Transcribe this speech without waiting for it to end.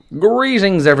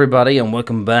Greetings, everybody, and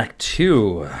welcome back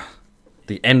to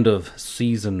the end of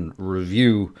season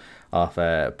review of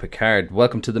Picard.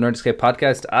 Welcome to the Nerd Escape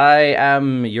podcast. I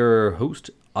am your host,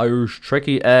 Irish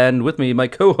Trekkie, and with me, my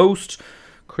co-host,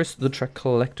 Chris the Trek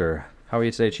Collector. How are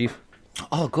you today, Chief?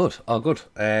 All good, all good.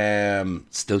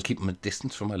 Still keeping my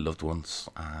distance from my loved ones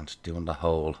and doing the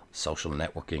whole social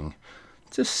networking.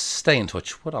 Just stay in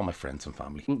touch with all my friends and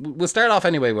family. We'll start off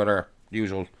anyway with our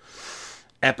usual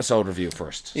episode review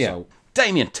first. Yeah. So,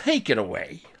 Damien, take it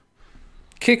away.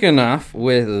 Kicking off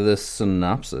with the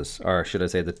synopsis, or should I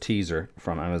say the teaser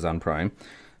from Amazon Prime.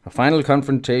 A final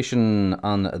confrontation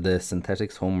on the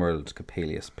Synthetics' homeworld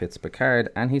Coppelius pits Picard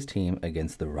and his team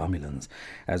against the Romulans,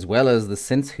 as well as the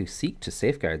synths who seek to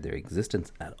safeguard their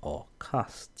existence at all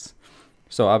costs.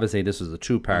 So obviously this is a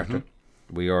two-parter.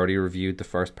 We already reviewed the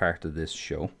first part of this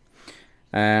show.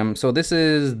 So this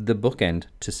is the bookend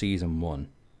to season 1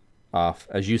 of,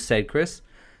 as you said, Chris,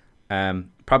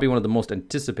 probably one of the most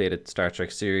anticipated Star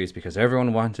Trek series because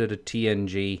everyone wanted a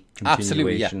TNG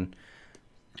continuation.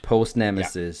 Post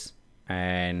Nemesis,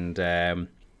 and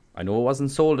I know it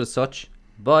wasn't sold as such,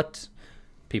 but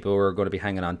people were going to be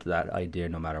hanging on to that idea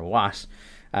no matter what.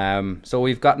 So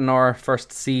we've gotten our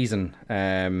first season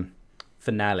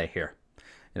finale here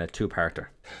in a two-parter.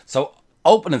 So,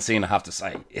 opening scene, I have to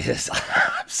say, is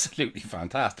absolutely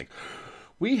fantastic.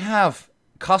 We have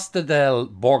Costa del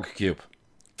Borg Cube.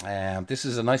 This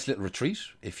is a nice little retreat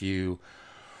if you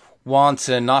want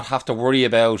to not have to worry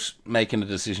about making a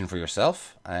decision for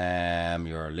yourself.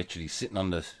 You're literally sitting on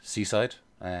the seaside.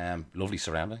 Lovely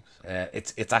surroundings.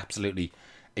 It's absolutely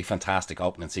a fantastic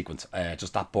opening sequence.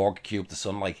 Just that Borg cube, the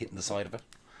sunlight hitting the side of it,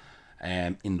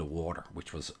 in the water,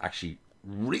 which was actually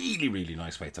really, really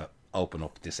nice way to open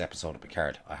up this episode of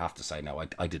Picard. I have to say, now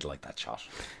I did like that shot.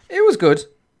 It was good.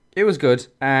 It was good,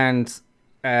 and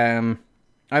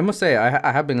I must say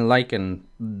I have been liking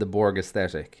the Borg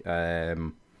aesthetic.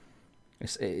 The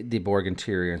Borg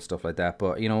interior and stuff like that,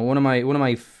 but you know, one of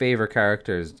my favorite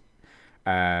characters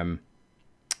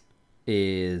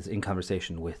is in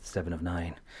conversation with Seven of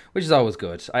Nine, which is always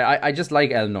good. I just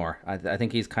like Elnor. I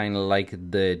think he's kind of like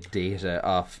the Data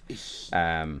of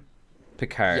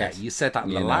Picard. Yeah, you said that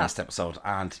in the last episode,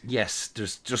 and yes,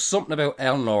 there's just something about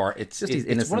Elnor. It's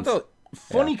one of the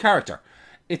funny character.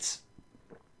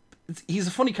 He's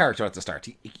a funny character at the start.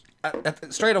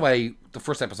 Straight away, the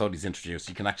first episode he's introduced,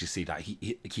 you can actually see that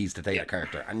he's the Data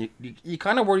character, and you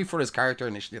kind of worry for his character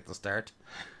initially at the start.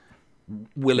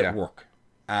 Will it work?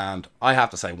 And I have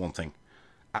to say one thing,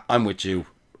 I'm with you.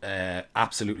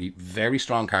 Absolutely, very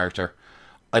strong character.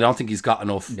 I don't think he's got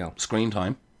enough screen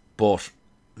time, but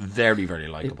very, very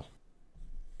likable.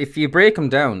 If you break him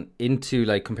down into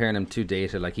like comparing him to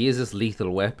Data, like he is this lethal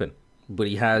weapon. But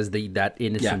he has that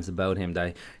innocence about him.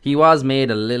 That he was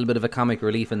made a little bit of a comic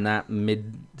relief in that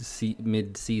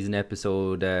mid-season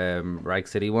episode, Reich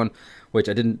City one, which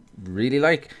I didn't really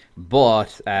like.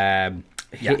 But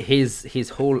his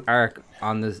whole arc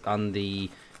on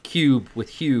the cube with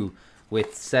Hugh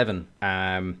with Seven,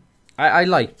 I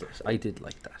liked it. I did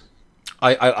like that.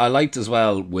 I liked as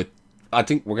well with. I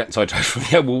think we're getting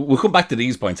sidetracked. We'll come back to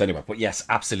these points anyway. But yes,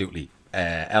 absolutely,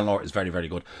 Elnor is very, very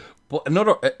good. But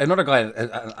another guy,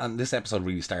 and this episode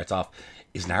really starts off,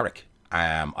 is Narek.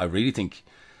 I really think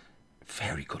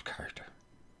very good character.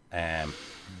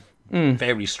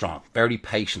 Very strong, very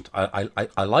patient.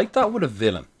 I like that with a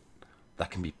villain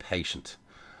that can be patient.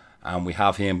 And we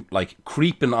have him like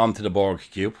creeping onto the Borg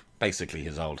cube, basically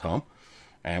his old home,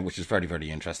 which is very,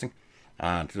 very interesting.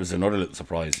 And there's another little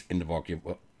surprise in the Borg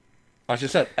cube. As you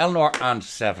said, Elnor and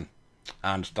Seven,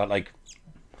 and that like.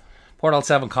 Poor old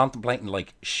Seven contemplating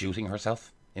like shooting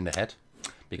herself in the head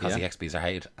because the XPs are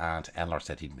hated, and Elnor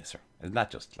said he'd miss her. Isn't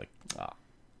that just like,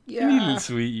 little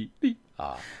sweet?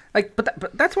 Like,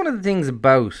 but that's one of the things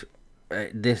about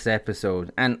this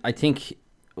episode, and I think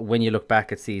when you look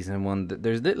back at season 1,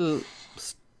 there's little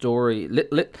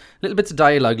bits of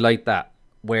dialogue like that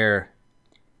where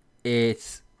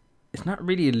it's not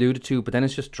really alluded to, but then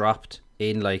it's just dropped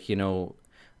in, like, you know,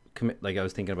 like I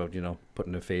was thinking about, you know,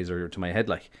 putting a phaser to my head,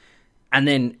 like. And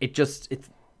then it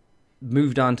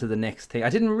moved on to the next thing. I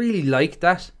didn't really like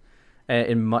that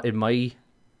in my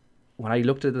when I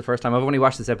looked at it the first time. I've only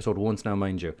watched this episode once now,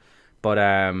 mind you, but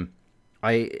I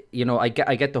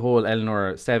get the whole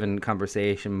Elnor Seven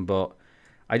conversation, but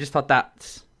I just thought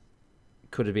that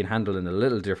could have been handled in a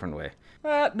little different way.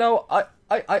 No,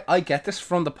 I get this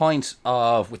from the point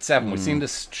of with Seven. We've seen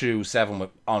this through Seven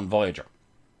on Voyager.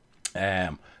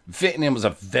 Fitting in was a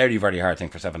very, very hard thing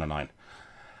for 7 and 9.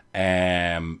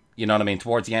 You know what I mean?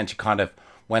 Towards the end, she kind of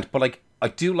went, but like I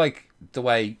do like the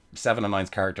way 7 and 9's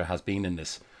character has been in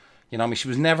this. You know, I mean, she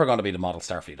was never going to be the model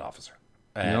Starfleet officer.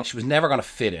 Nope. She was never going to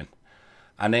fit in.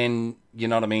 And then, you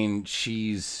know what I mean,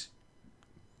 she's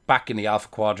back in the Alpha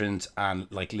Quadrant, and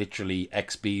like literally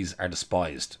XBs are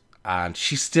despised. And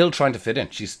she's still trying to fit in.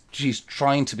 She's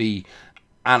trying to be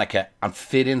Annika and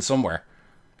fit in somewhere.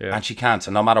 Yeah. And she can't.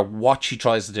 And no matter what she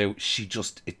tries to do,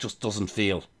 it just doesn't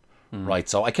feel right.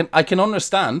 So I can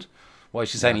understand why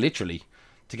she's saying literally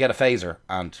to get a phaser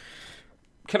and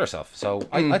kill herself. So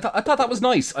I thought that was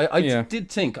nice. I did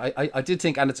think,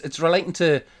 and it's relating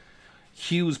to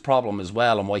Hugh's problem as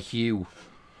well, and why Hugh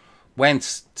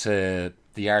went to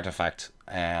the artifact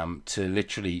to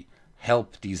literally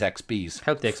help these XBs.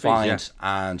 Help the XBs, find,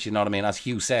 and you know what I mean, as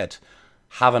Hugh said,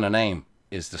 having a name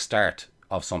is the start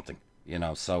of something, you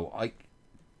know. So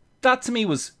that to me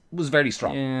was very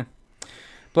strong. Yeah.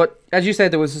 But as you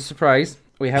said, there was a surprise.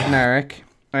 We have Narek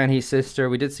and his sister.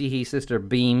 We did see his sister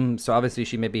beam, so obviously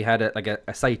she maybe had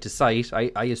a sight to sight.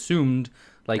 I assumed,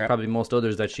 like probably most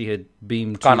others, that she had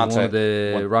beamed to one of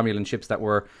the Romulan ships that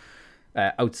were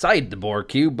outside the Borg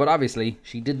cube, but obviously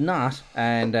she did not,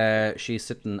 and she's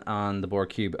sitting on the Borg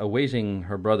cube awaiting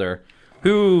her brother,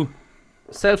 who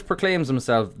self-proclaims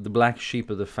himself the black sheep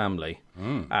of the family,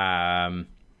 and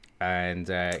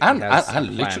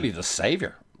literally the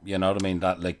savior. You know what I mean?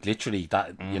 That like literally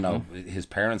that you know his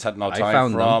parents had no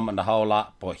time for him and the whole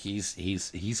lot, but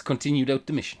he's continued out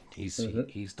the mission. He's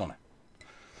done it.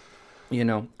 You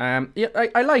know,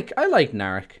 I like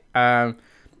Narek.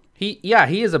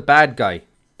 He is a bad guy,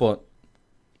 but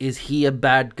is he a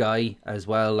bad guy as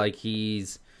well? Like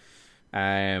his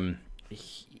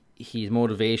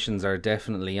motivations are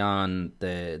definitely on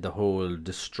the whole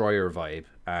destroyer vibe,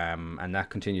 and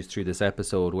that continues through this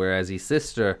episode. Whereas his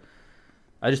sister,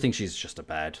 I just think she's just a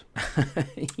bad,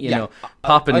 you know,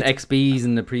 popping XBs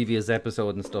in the previous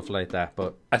episode and stuff like that.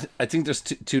 But I think there's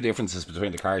two differences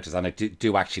between the characters, and I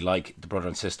do actually like the brother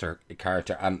and sister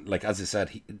character. And like as I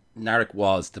said, Narek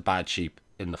was the bad sheep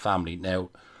in the family. Now,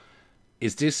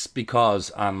 is this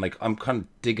because, and like I'm kind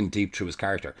of digging deep through his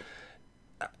character,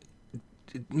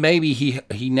 maybe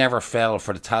he never fell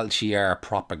for the Tal Shiar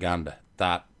propaganda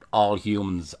that all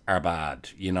humans are bad,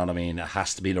 you know what I mean? It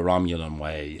has to be the Romulan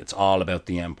way. It's all about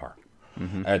the Empire,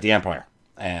 the Empire.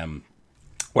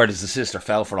 Whereas the sister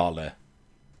fell for all the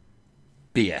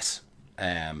BS.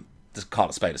 Just call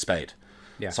a spade a spade.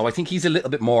 Yeah. So I think he's a little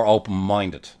bit more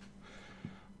open-minded,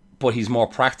 but he's more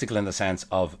practical in the sense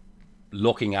of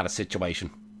looking at a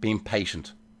situation, being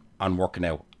patient, and working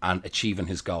out and achieving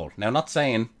his goal. Now, not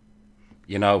saying,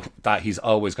 you know, that he's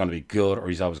always going to be good or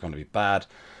he's always going to be bad.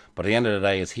 But at the end of the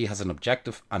day, he has an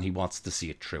objective and he wants to see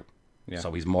it through. Yeah.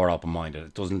 So he's more open-minded.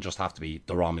 It doesn't just have to be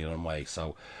the Romulan way.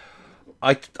 So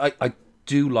I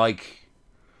do like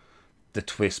the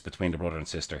twist between the brother and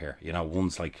sister here. You know,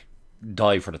 one's like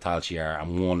die for the Tal Shiar,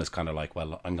 and one is kind of like,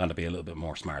 well, I'm going to be a little bit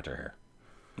more smarter here.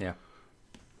 Yeah.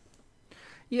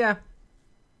 Yeah.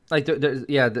 Like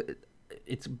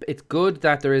it's good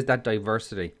that there is that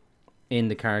diversity in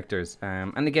the characters,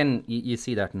 and again, you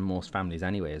see that in most families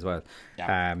anyway as well.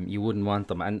 Yeah. You wouldn't want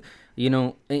them, and you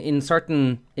know, in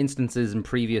certain instances in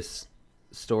previous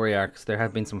story arcs, there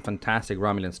have been some fantastic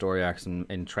Romulan story arcs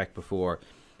in Trek before,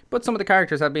 but some of the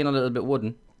characters have been a little bit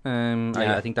wooden.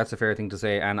 I think that's a fair thing to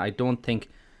say, and I don't think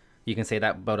you can say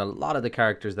that about a lot of the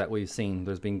characters that we've seen.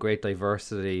 There's been great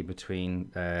diversity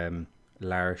between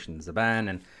Larish and Zaban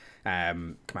and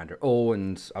Commander O,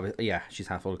 and she's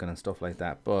half Vulcan and stuff like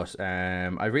that. But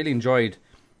I really enjoyed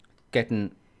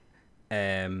getting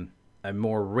a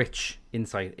more rich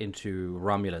insight into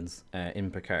Romulans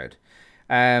in Picard.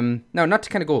 Now, not to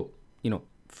kind of go, you know,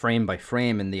 frame by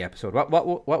frame in the episode.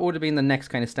 What would have been the next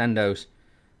kind of standout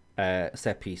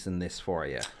set piece in this for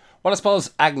you? Well, I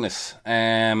suppose Agnes.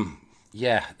 This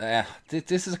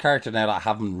is a character now that I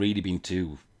haven't really been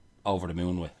too over the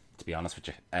moon with, to be honest with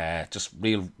you. Just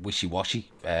real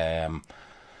wishy-washy.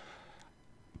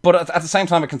 But at the same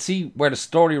time, I can see where the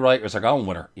story writers are going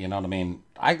with her. You know what I mean?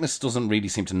 Agnes doesn't really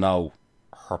seem to know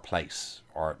her place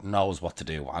or knows what to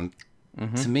do. And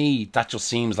to me, that just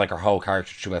seems like her whole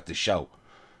character throughout this show.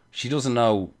 She doesn't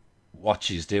know what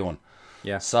she's doing.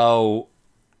 Yeah. So,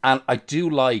 and I do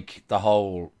like the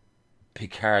whole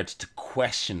Picard to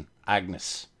question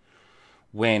Agnes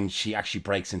when she actually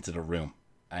breaks into the room.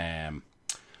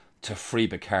 To free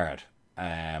Picard,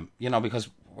 you know, because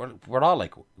we're all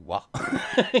like, what?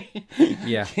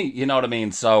 Yeah, you know what I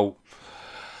mean. So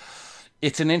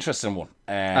it's an interesting one.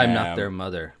 I'm not their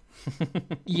mother.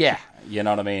 Yeah, you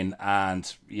know what I mean. And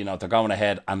you know they're going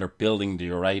ahead and they're building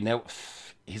the array now.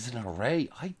 Is it an array?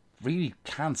 I really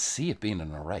can't see it being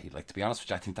an array. Like, to be honest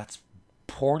with you, I think that's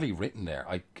poorly written there.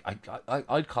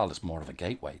 I'd call this more of a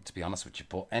gateway, to be honest with you.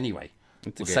 But anyway,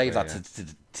 we'll save that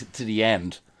to the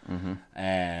end.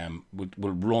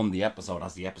 We'll run the episode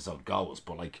as the episode goes.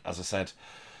 But like as I said,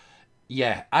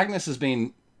 yeah, Agnes has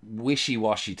been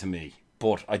wishy-washy to me.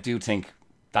 But I do think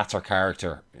that's her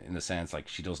character in the sense like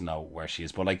she doesn't know where she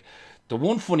is. But like the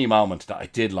one funny moment that I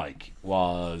did like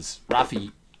was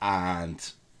Raffi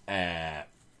and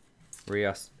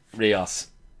Rios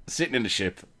sitting in the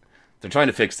ship. They're trying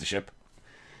to fix the ship.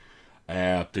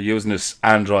 They're using this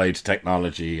android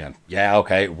technology, and yeah,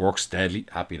 okay, it works steadily.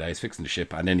 Happy days, fixing the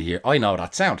ship, and then you hear, I know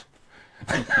that sound.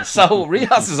 So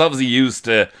Rios is obviously used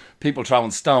to people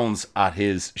throwing stones at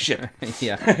his ship.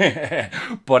 Yeah.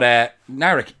 But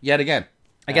Narek, yet again.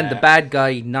 Again, the bad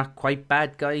guy, not quite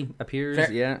bad guy, appears.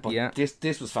 Fair, yeah, but yeah.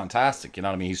 This was fantastic. You know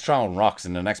what I mean? He's throwing rocks,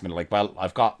 and the next minute, like, well,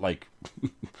 I've got like,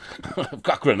 I've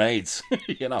got grenades.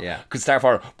 You know, Yeah. could start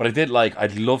fire. But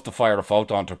I'd love to fire a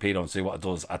photon torpedo and see what it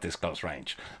does at this close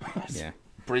range. Yeah.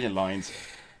 Brilliant lines.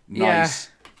 Nice.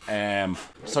 Yeah.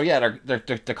 So yeah, they're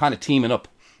kind of teaming up.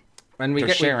 And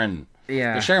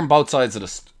They're sharing both sides of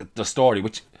the story,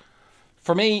 which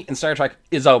for me in Star Trek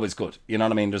is always good. You know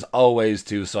what I mean? There's always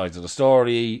two sides of the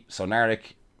story. So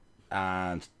Narek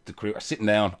and the crew are sitting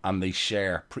down and they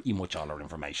share pretty much all our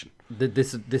information.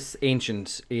 This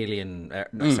ancient alien,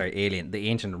 the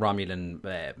ancient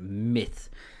Romulan myth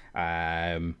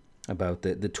about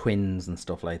the twins and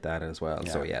stuff like that as well.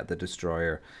 Yeah. So yeah, the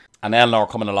destroyer. And Eleanor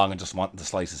coming along and just wanting to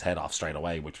slice his head off straight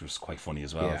away, which was quite funny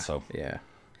as well. Yeah, so yeah.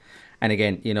 And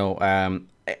again, you know,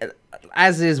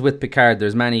 as is with Picard,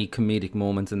 there's many comedic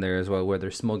moments in there as well where they're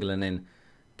smuggling in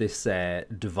this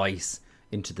device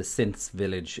into the synths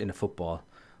village in a football,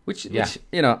 which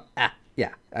you know,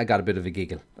 I got a bit of a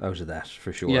giggle out of that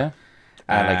for sure. Yeah,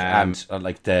 and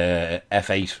the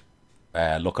F8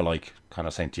 lookalike kind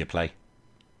of saying, "Do you play?"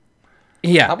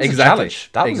 Yeah, that was exactly. A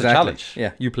challenge. That was a challenge.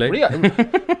 Yeah, you play.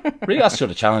 Rios should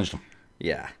have challenged him.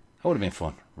 Yeah, that would have been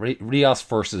fun. Rios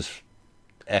versus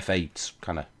F8's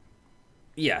kind of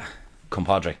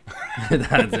compadre.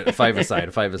 That's it.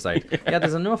 Five-a-side. Yeah,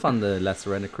 there's enough on the La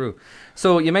Serena crew.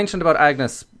 So you mentioned about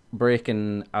Agnes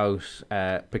breaking out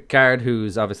Picard,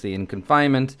 who's obviously in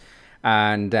confinement,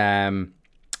 and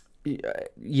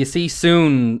you see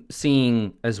soon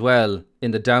seeing as well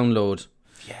in the download.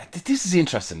 Yeah, this is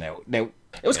interesting now. Now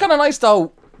it was kind of nice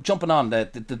though, jumping on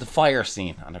the fire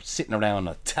scene, and they're sitting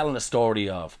around telling a story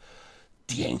of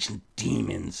the ancient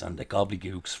demons and the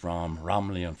gobbledygooks from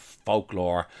Romulan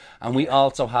folklore. And we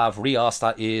also have Rios,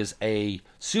 that is a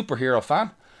superhero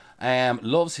fan,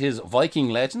 loves his Viking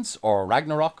legends or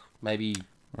Ragnarok, maybe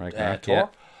Thor,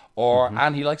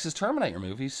 and he likes his Terminator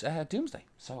movies, Doomsday,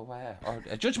 so or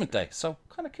Judgment Day. So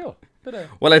kind of cool.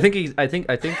 Well, I think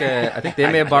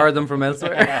they may have borrowed them from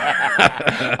elsewhere.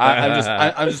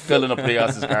 I'm just filling up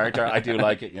Rios's character. I do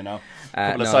like it, you know.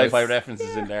 A couple of sci-fi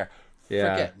references in there.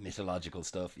 Yeah. Forget mythological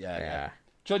stuff. Yeah.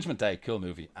 Judgment Day, cool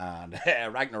movie. And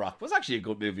Ragnarok was actually a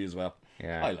good movie as well.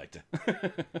 Yeah. I liked it.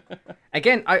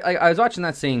 Again, I was watching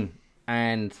that scene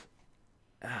and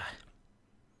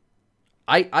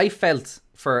I felt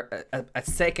for a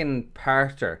second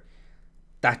parter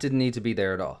that didn't need to be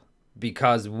there at all.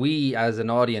 Because we, as an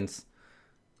audience,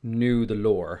 knew the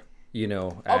lore, you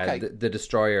know, the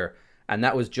destroyer. And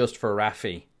that was just for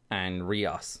Raffi and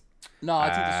Rios. No, I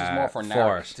think this was more for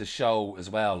Narek to show as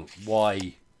well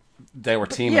why they were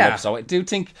teaming up. So I do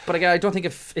think, but again, I don't think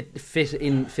it fitted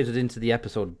into the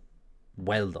episode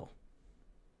well, though.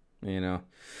 You know,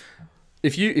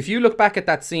 if you look back at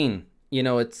that scene, you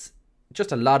know, it's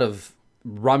just a lot of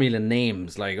Romulan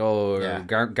names like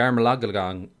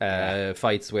Garmalogagong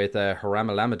fights with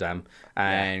Haramalamadam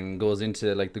and goes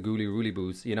into like the Ghoulie Roolly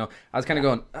Boos. You know, I was kind of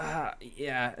going,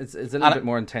 it's a little bit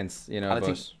more intense. You know, I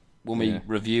think when we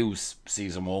review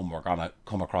season 1, we're gonna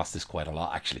come across this quite a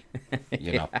lot, actually.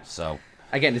 You know, so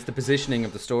again, it's the positioning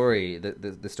of the story,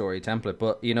 the story template.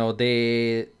 But you know,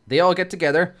 they all get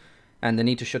together and they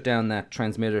need to shut down that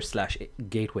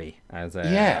transmitter/gateway, as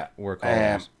we're calling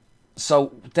it.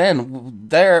 So then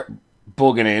they're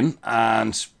bugging in,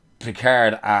 and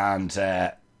Picard and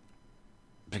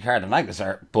Agnes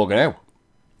are bugging out.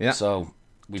 Yeah. So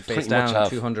we face down much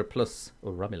 200 plus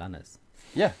Romulanes.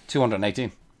 Yeah,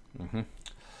 218. Mm-hmm.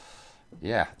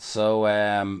 Yeah. So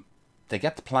they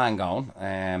get the plan going.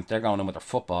 They're going in with their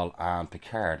football, and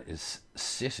Picard is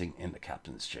sitting in the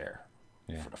captain's chair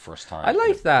for the first time. I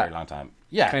like that. Very long time.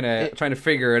 Yeah. Kind of trying to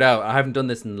figure it out. I haven't done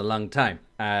this in a long time.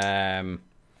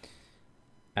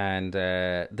 And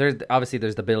there's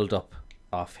the build up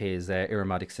of his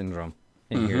Irumodic syndrome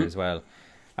in here as well.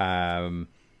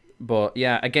 But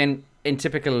yeah, again, in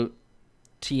typical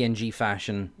TNG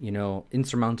fashion,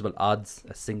 insurmountable odds.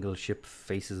 A single ship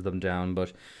faces them down,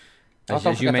 but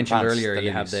as you mentioned earlier,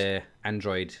 you have the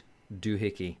android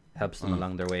doohickey helps them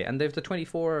along their way, and they've the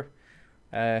 24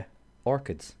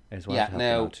 orchids as well. Yeah,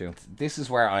 now this is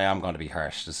where I am going to be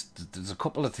harsh. There's a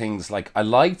couple of things, like I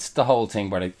liked the whole thing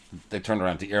where they turned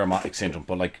around the Irumodic syndrome,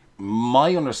 but like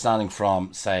my understanding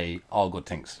from, say, All Good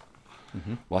Things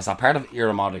was that part of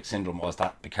Irumodic syndrome was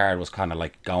that Picard was kind of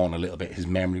like going a little bit, his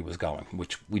memory was going,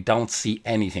 which we don't see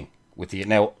anything with the.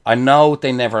 Now I know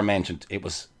they never mentioned it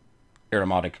was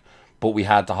Irumodic, but we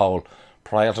had the whole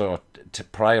parietal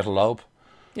lobe,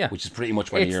 which is pretty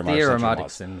much where the Irumodic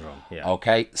syndrome. Yeah.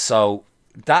 Okay, so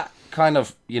that kind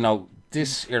of,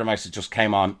 this Irumodic just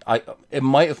came on. It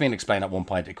might have been explained at one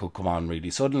point. It could come on really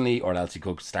suddenly, or else he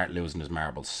could start losing his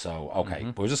marbles. So okay,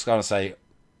 but we're just gonna say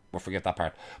we'll forget that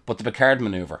part. But the Picard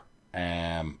maneuver,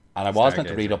 and I was meant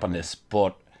to read up on this,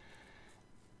 but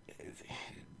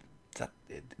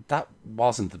that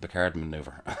wasn't the Picard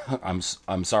maneuver. I'm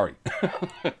sorry.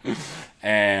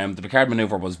 The Picard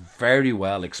maneuver was very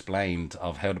well explained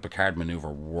of how the Picard maneuver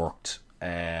worked.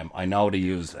 I know they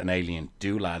used an alien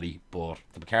doolally, but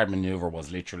the Picard maneuver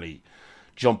was literally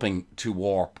jumping to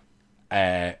warp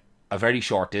a very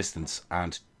short distance,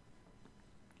 and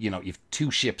you've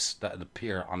two ships that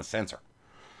appear on a sensor.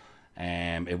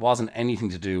 It wasn't anything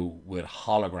to do with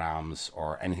holograms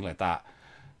or anything like that.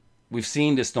 We've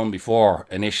seen this done before,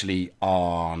 initially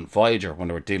on Voyager when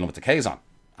they were dealing with the Kazon,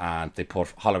 and they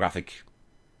put holographic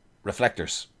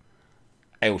reflectors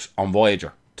out on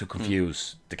Voyager to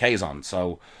confuse the Kazon.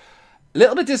 So, a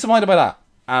little bit disappointed by that.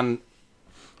 And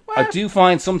I do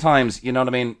find sometimes, you know what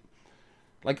I mean?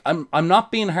 Like, I'm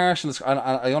not being harsh on this.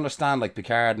 I understand, like,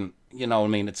 Picard, and,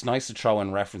 it's nice to throw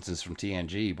in references from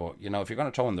TNG, but, if you're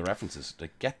going to throw in the references,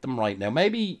 like, get them right. Now,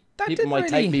 maybe people might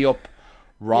take me up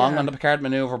wrong on the Picard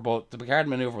maneuver, but the Picard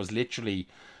maneuver was literally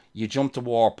you jump to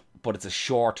warp, but it's a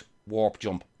short warp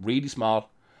jump, really small,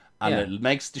 and it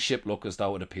makes the ship look as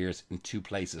though it appears in two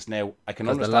places. Now I can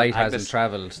understand the light hasn't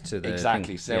travelled to the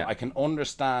exactly, so I can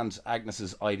understand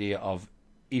Agnes's idea of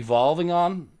evolving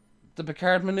on the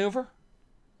Picard maneuver.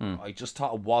 I just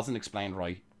thought it wasn't explained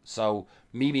right. So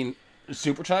me being a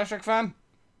super Star Trek fan,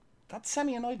 that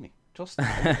semi annoyed me. Just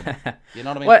you know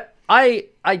what I mean? Well,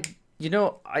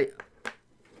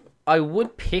 I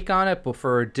would pick on it, but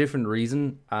for a different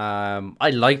reason.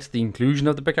 I liked the inclusion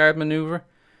of the Picard maneuver.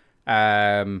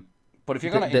 But if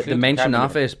you're going to include the mention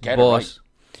of it,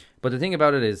 but the thing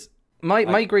about it is,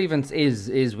 my grievance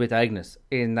is with Agnes,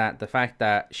 in that the fact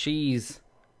that she's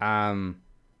a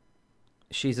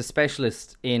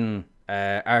specialist in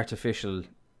artificial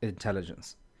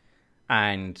intelligence,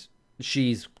 and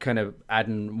she's kind of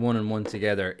adding one and one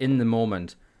together in the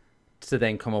moment to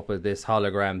then come up with this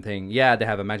hologram thing. Yeah, they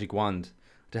have a magic wand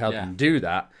to help them do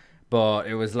that, but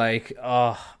it was like,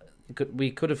 we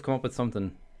could have come up with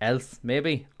something else,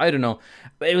 maybe. I don't know.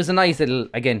 But it was a nice little,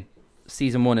 again,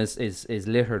 season 1 is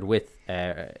littered with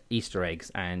Easter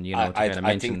eggs, and I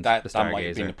think that might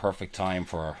have been the perfect time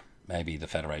for maybe the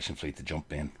Federation fleet to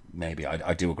jump in. Maybe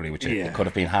I do agree with you. It could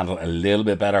have been handled a little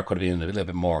bit better. Could have been a little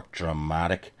bit more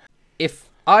dramatic. If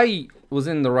I was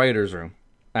in the writers' room,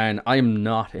 and I'm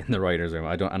not in the writers' room,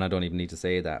 I don't even need to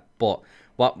say that, but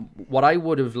what I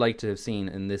would have liked to have seen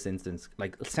in this instance,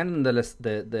 like sending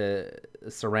the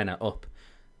Serena up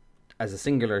as a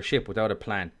singular ship without a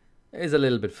plan, is a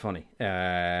little bit funny.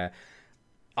 I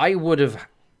would have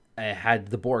had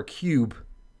the Borg cube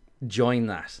join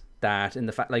that in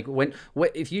the fact, like when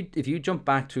if you jump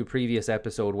back to a previous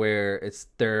episode where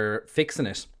they're fixing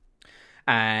it,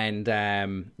 and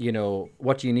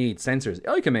what do you need? Sensors.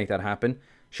 I can make that happen.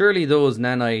 Surely those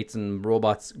nanites and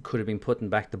robots could have been putting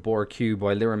back the Borg cube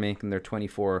while they were making their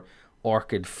 24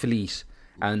 Orchid fleet,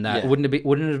 and that wouldn't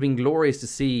it have been glorious to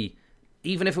see,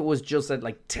 even if it was just at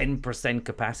like 10%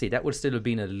 capacity. That would still have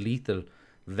been a lethal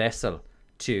vessel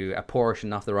to a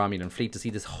portion of the Romulan fleet, to see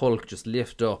this Hulk just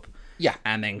lift up,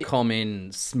 and then come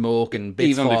in smoking, bits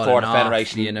even before the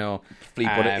Federation fleet.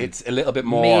 But it's a little bit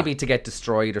more, maybe to get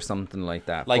destroyed or something like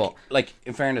that. Like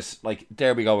in fairness, like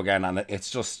there we go again, and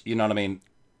it's just, you know what I mean.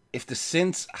 If the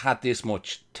synths had this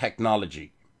much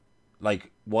technology,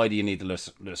 like, why do you need the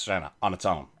Lustrana on its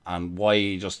own? And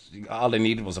why all they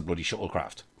needed was a bloody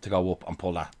shuttlecraft to go up and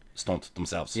pull that stunt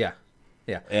themselves. Yeah.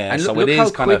 And so look how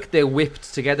quick they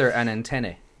whipped together an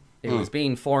antenna. It was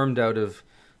being formed out of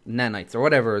nanites or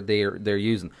whatever they're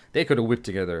using. They could have whipped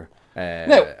together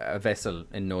a vessel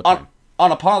in no time. On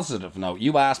a positive note,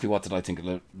 you asked me what did I think of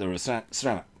the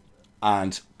Lustrana,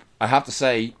 and I have to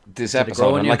say this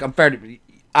episode, and like I'm very.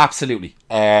 Absolutely.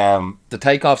 The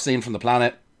takeoff scene from the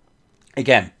planet,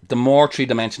 again, the more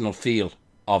three-dimensional feel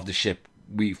of the ship,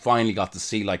 we finally got to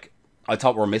see, like, I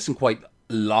thought we were missing quite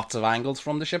lots of angles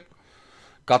from the ship.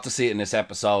 Got to see it in this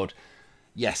episode.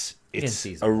 Yes, it's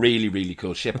a really, really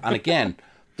cool ship. And again,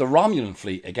 the Romulan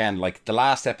fleet, again, like the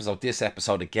last episode, this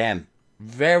episode, again,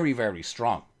 very, very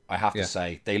strong, I have to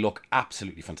say. They look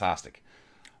absolutely fantastic.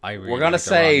 We're going to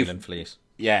save the Romulan fleet.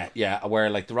 Yeah, where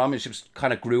like the Romulan ships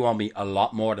kind of grew on me a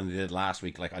lot more than they did last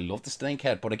week. Like, I love the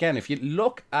snakehead, but again, if you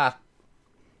look at,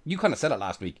 you kind of said it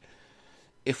last week,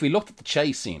 if we looked at the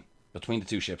chase scene between the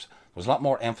two ships, there was a lot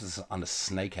more emphasis on the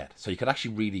snakehead, so you could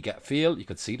actually really get a feel. You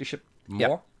could see the ship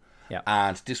more. Yeah.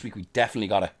 And this week we definitely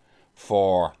got it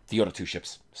for the other two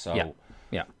ships. So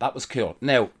that was cool.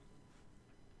 Now,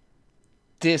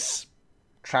 this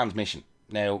transmission.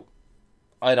 Now,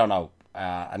 I don't know,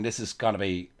 and this is gonna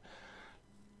be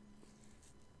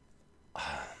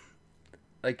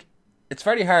like, it's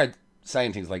very hard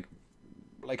saying things like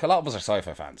a lot of us are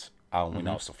sci-fi fans and we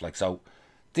know stuff like, so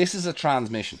this is a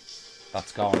transmission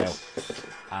that's going out,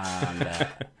 and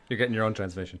you're getting your own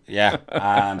transmission. Yeah,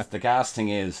 and the gas thing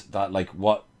is that, like,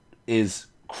 what is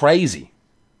crazy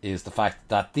is the fact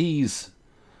that these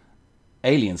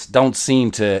aliens don't seem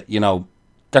to, you know,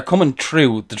 they're coming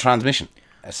through the transmission.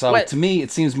 So to me, it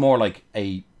seems more like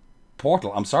a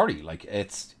portal. I'm sorry, like,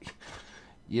 it's,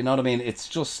 you know what I mean? It's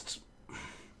just,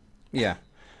 again,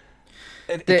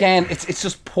 it's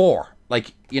just poor.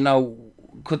 Like, you know,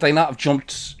 could they not have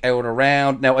jumped out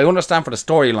around? Now, I understand for the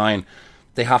storyline,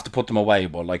 they have to put them away,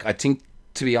 but, like, I think,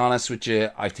 to be honest with you,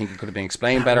 I think it could have been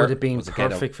explained better. Would have been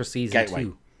perfect for season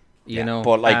 2. You know,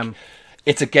 but, like,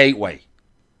 it's a gateway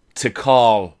to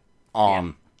call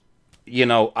on, you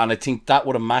know, and I think that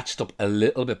would have matched up a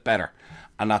little bit better,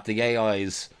 and that the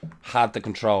AIs had the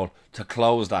control to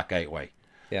close that gateway.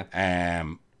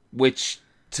 Which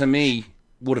to me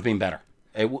would have been better.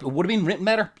 It would have been written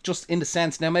better, just in the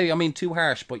sense. Now, maybe I mean too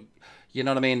harsh, but you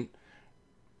know what I mean.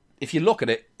 If you look at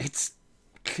it, it's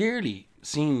clearly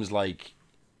seems like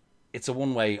it's a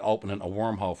one-way opening a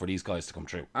wormhole for these guys to come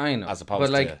through. I know, as opposed but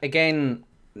like again,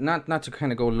 not to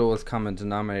kind of go lowest common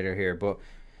denominator here, but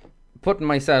putting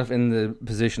myself in the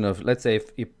position of, let's say,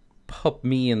 if you put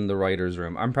me in the writer's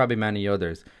room, I'm probably many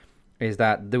others, is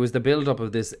that there was the build-up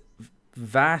of this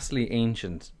vastly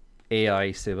ancient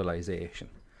AI civilization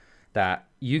that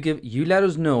you let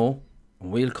us know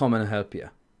and we'll come and help you,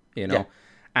 you know.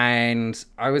 And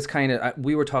I was kind of,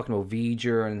 we were talking about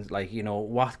V'ger and, like, you know,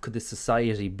 what could this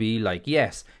society be like?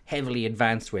 Yes, heavily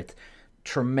advanced with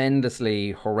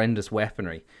tremendously horrendous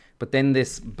weaponry, but then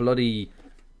this bloody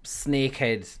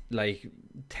snakehead, like,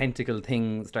 tentacle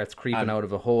thing starts creeping out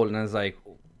of a hole, and I was like,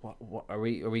 what are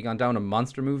we gone down a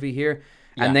monster movie here?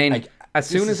 And then as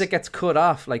soon as it gets cut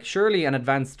off, like, surely an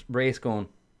advanced race going,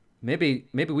 maybe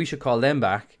we should call them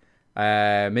back.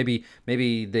 Maybe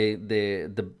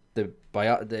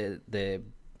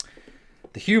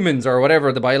the humans or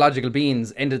whatever, the biological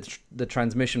beings, ended the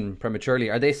transmission prematurely.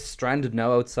 Are they stranded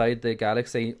now outside the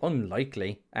galaxy?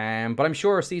 Unlikely. But I'm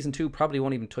sure season 2 probably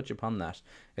won't even touch upon that.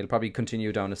 It'll probably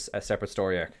continue down a separate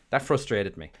story arc. That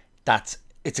frustrated me.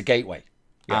 It's a gateway.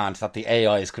 And that the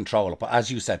AIs control it. But as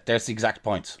you said, there's the exact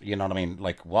point. You know what I mean?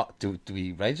 Like, what? Do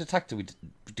we rage attack? Do we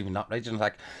not rage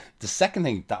attack? The second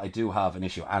thing that I do have an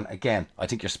issue, and again, I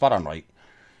think you're spot on, right?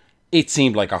 It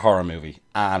seemed like a horror movie.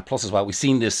 And plus as well, we've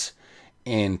seen this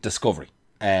in Discovery.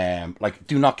 Like,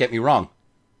 do not get me wrong.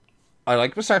 I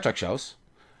like the Star Trek shows.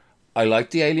 I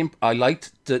liked the Alien. I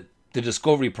liked the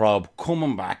Discovery probe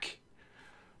coming back,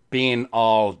 being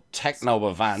all techno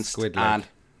advanced and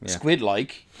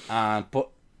squid-like. But,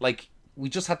 like, we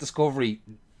just had Discovery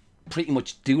pretty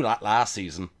much do that last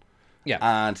season. Yeah.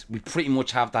 And we pretty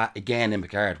much have that again in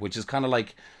Picard, which is kind of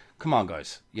like, come on,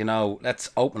 guys. You know, let's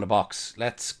open the box.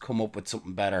 Let's come up with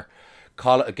something better.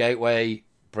 Call it a gateway.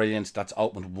 Brilliant. That's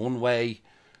opened one way.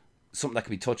 Something that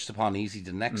can be touched upon easy.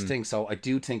 The next thing. So I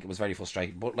do think it was very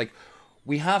frustrating. But, like,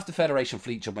 we have the Federation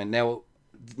fleet jumping. Now,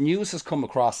 news has come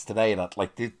across today that,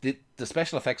 like, the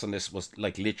special effects on this was,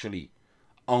 like, literally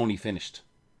only finished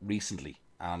recently.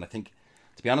 And I think,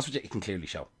 to be honest with you, it can clearly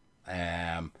show.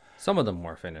 Some of them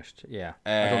were finished, I don't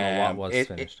know what was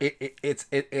finished.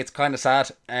 It's kind of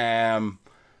sad.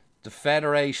 The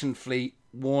Federation fleet,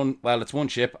 it's one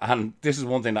ship, and this is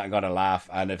one thing that I'm going to laugh,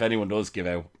 and if anyone does give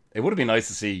out, it would have been nice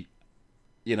to see,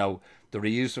 you know, the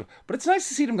reuse, but it's nice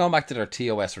to see them going back to their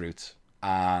TOS roots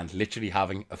and literally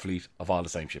having a fleet of all the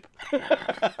same ship.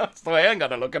 That's the way I'm going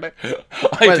to look at it.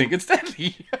 I think it's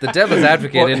deadly. The devil's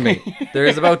advocate in me.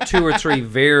 There's about 2 or 3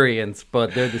 variants,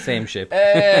 but they're the same ship.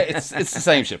 It's the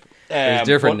same ship. There's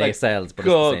different nacelles, but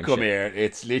it's the same ship. Come here.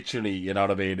 It's literally, you know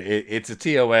what I mean? It's a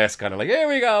TOS kind of like, here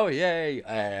we go,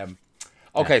 yay.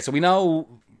 Okay, so we know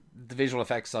the visual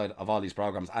effects side of all these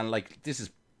programs, and like this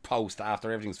is post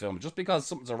after everything's filmed, just because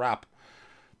something's a wrap.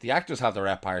 The actors have their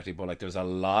rep party, but like there's a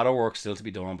lot of work still to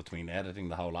be done between editing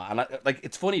the whole lot. And like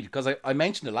it's funny because I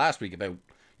mentioned it last week about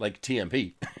like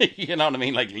TMP. You know what I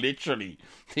mean? Like literally,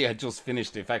 they had just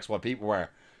finished the effects while people were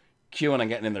queuing and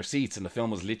getting in their seats, and the film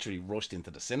was literally rushed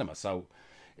into the cinema. So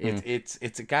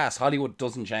it's a gas. Hollywood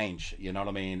doesn't change. You know what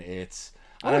I mean? It's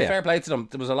fair play to them.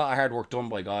 There was a lot of hard work done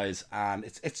by guys, and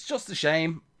it's just a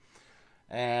shame.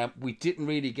 We didn't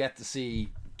really get to see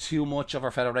too much of our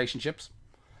Federation ships.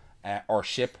 Or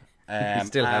ship. We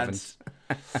still haven't.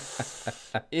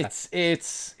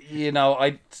 it's you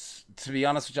know, to be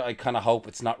honest with you, I kind of hope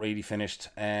it's not really finished.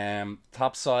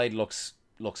 Top side looks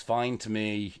fine to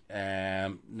me.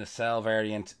 Nacelle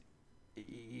variant,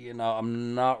 you know,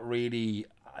 I'm not really.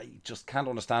 I just can't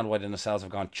understand why the nacelles have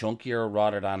gone chunkier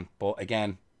rather than. But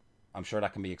again, I'm sure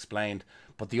that can be explained.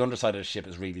 But the underside of the ship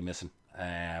is really missing,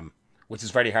 which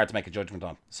is very hard to make a judgment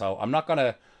on. So I'm not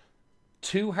gonna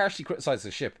too harshly criticize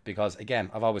the ship because, again,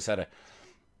 I've always said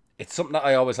it's something that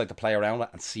I always like to play around with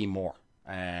and see more.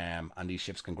 And these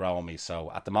ships can grow on me.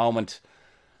 So at the moment,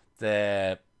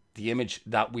 the image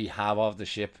that we have of the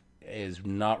ship is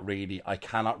not really. I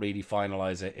cannot really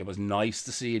finalize it. It was nice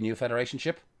to see a new Federation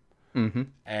ship. Mm-hmm.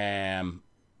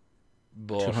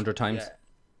 But 200 times. Yeah,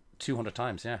 200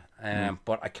 times, yeah.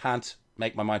 But I can't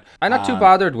make my mind. I'm not too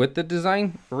bothered with the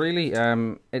design, really.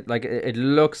 It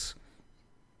looks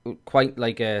quite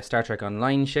like a Star Trek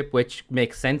Online ship, which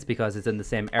makes sense because it's in the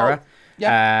same era.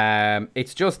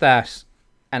 It's just that,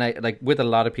 and I like with a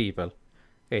lot of people,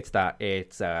 it's that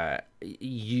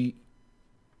you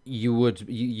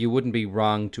wouldn't be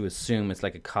wrong to assume it's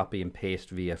like a copy and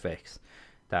paste VFX.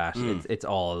 That it's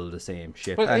all the same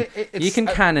ship. But and you can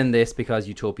canon this because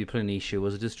Utopia Planitia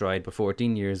was destroyed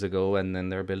 14 years ago, and then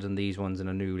they're building these ones in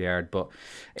a new yard. But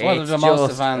it's one of the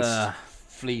most advanced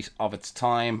fleet of its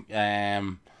time.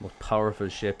 Most powerful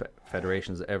ship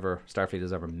Starfleet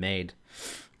has ever made.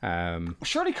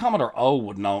 Surely Commodore O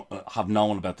would have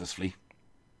known about this fleet.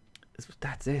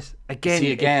 That's it.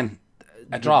 Again,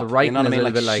 a drop. The you know what I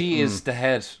mean? Like she is the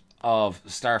head of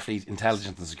Starfleet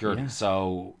intelligence and security. Yeah.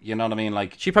 So you know what I mean?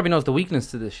 Like she probably knows the weakness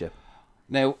to this ship.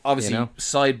 Now, obviously,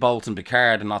 side bolting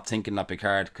Picard and not thinking that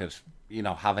Picard could,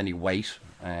 have any weight.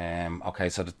 Okay,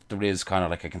 so there is kind of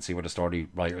like I can see where the story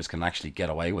writers can actually get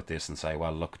away with this and say,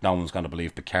 well, look, no one's going to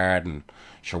believe Picard, and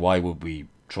sure, why would we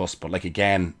trust? But like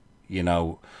again,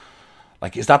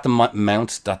 like is that the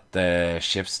mount that the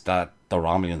ships that the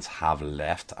Romulans have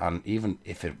left? And even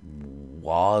if it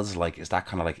was, like, is that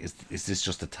kind of like is this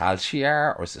just the Tal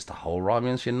Shiar, or is this the whole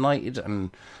Romulans United?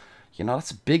 And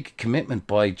that's a big commitment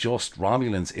by just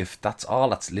Romulans if that's all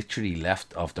that's literally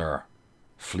left of their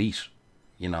fleet.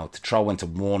 To throw into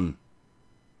one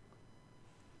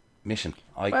mission.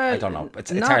 I don't know.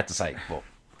 It's hard to say, but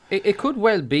it could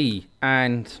well be.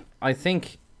 And I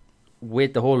think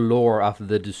with the whole lore of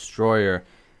the Destroyer,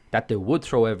 that they would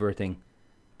throw everything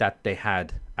that they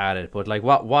had at it. But like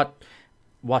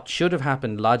what should have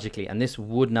happened logically, and this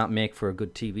would not make for a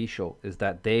good TV show, is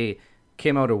that they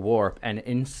came out of warp and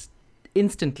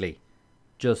instantly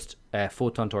just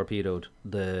photon torpedoed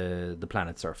the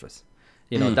planet's surface.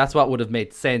 That's what would have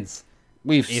made sense.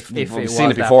 We've seen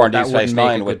it before in Deep Space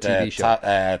Nine with the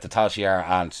Tal Shiar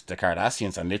and the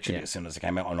Cardassians, and literally as soon as it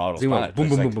came out on all those planets, boom,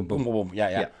 boom, boom, boom.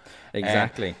 Yeah.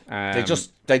 Exactly. They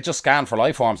just scan for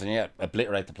life forms and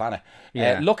obliterate the planet.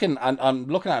 Looking at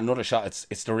another shot,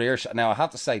 it's the rear shot. Now I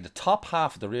have to say the top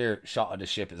half of the rear shot of the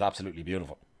ship is absolutely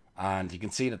beautiful, and you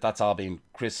can see that's all been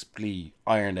crisply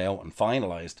ironed out and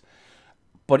finalized.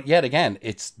 But yet again,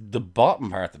 it's the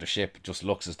bottom part of the ship just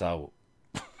looks as though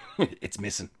it's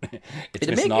missing.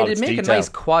 It'd make a nice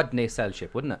quad nacelle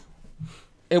ship, wouldn't it?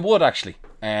 It would actually.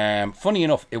 Funny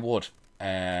enough, it would.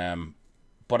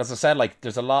 But as I said, like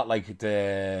there's a lot like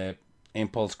the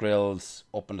impulse grills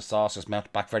up in the saucers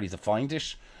mount back very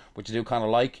defined-ish, which I do kind of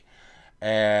like.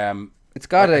 It's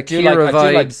got a Kira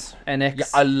vibes. NX. Yeah,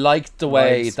 I like the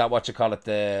way that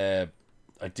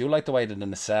I do like the way that the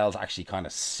nacelles actually kind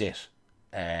of sit.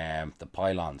 The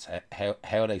pylons,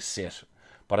 how they sit.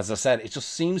 But as I said, it just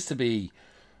seems to be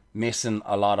missing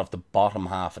a lot of the bottom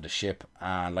half of the ship.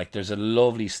 And like there's a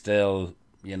lovely still,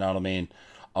 you know what I mean,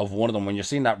 of one of them. When you're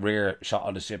seeing that rear shot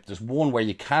of the ship, there's one where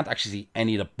you can't actually see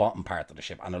any of the bottom part of the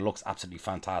ship, and it looks absolutely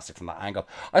fantastic from that angle.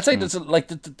 I'd say there's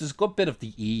a good bit of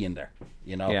the E in there,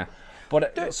 Yeah.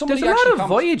 But there's a lot of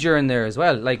Voyager in there as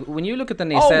well. Like when you look at the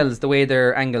nacelles, the way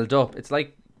they're angled up, it's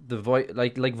like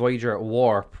like Voyager at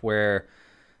warp, where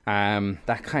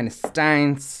that kind of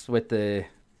stance with the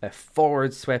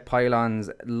forward swept pylons,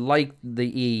 like the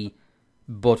E,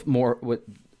 but more with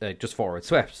just forward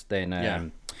swept,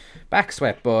 then back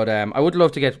swept. But I would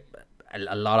love to get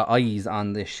a lot of eyes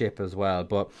on this ship as well.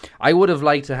 But I would have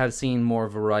liked to have seen more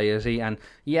variety. And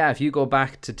yeah, if you go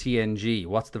back to TNG,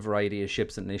 what's the variety of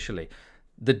ships initially?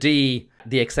 The D,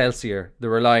 the Excelsior, the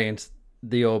Reliant,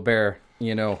 the Aubert,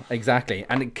 exactly.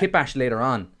 And Kipash later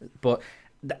on. But,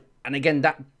 and again,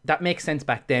 that makes sense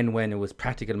back then when it was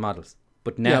practical models.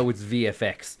 But now it's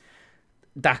VFX.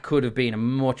 That could have been a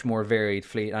much more varied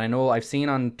fleet. And I know I've seen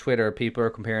on Twitter people are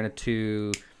comparing it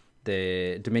to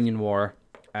the Dominion War.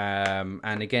 And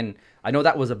again, I know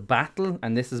that was a battle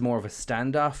and this is more of a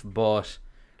standoff, but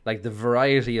like the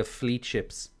variety of fleet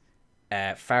ships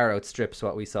far outstrips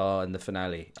what we saw in the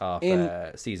finale of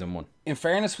season 1. In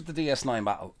fairness with the DS9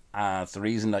 battle, it's the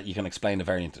reason that you can explain the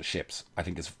variant of ships. I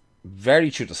think it's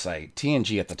very true to say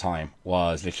TNG at the time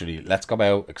was literally, let's go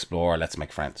out, explore, let's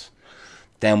make friends.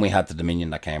 Then we had the Dominion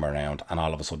that came around and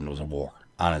all of a sudden there was a war.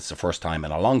 And it's the first time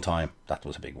in a long time that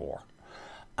was a big war.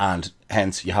 And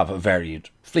hence you have a varied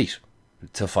fleet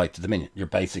to fight the Dominion. You're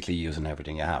basically using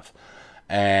everything you have.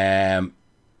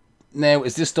 Now,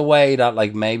 is this the way that,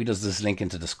 like, maybe does this link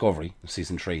into Discovery,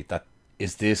 season 3? That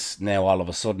is this now all of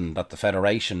a sudden that the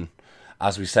Federation,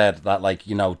 as we said, that, like,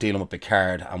 dealing with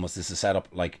Picard, and was this a setup,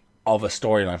 like, of a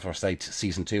storyline for, say,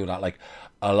 season 2, that, like,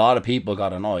 a lot of people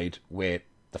got annoyed with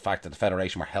the fact that the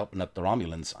Federation were helping out the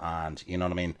Romulans, and, you know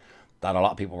what I mean, that a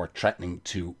lot of people were threatening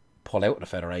to pull out of the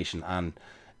Federation, and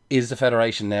is the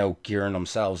Federation now gearing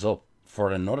themselves up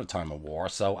for another time of war?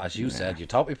 So, as you said,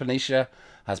 Utopia Planitia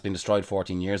has been destroyed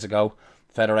 14 years ago.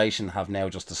 Federation have now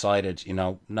just decided,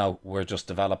 no, we're just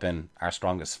developing our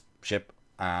strongest ship,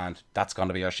 and that's going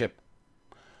to be our ship.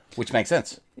 Which makes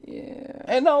sense. Yeah.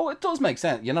 And no, it does make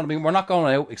sense. You know what I mean? We're not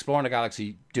going out exploring the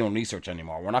galaxy doing research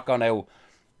anymore. We're not going out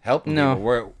helping people.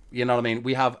 We're, you know what I mean?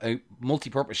 We have a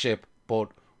multi-purpose ship, but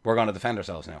we're going to defend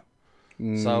ourselves now.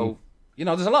 So,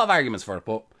 there's a lot of arguments for it,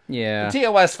 but yeah, the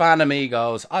TOS fan of me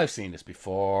goes, I've seen this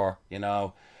before,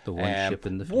 The one ship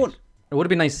in the fleet. It would have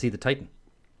been nice to see the Titan,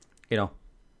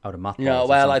 out of mothballs. No,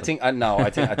 well, I think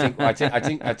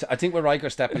with Riker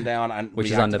stepping down and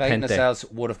which is on the reactivating Pente themselves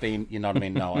would have been, you know what I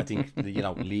mean? No, I think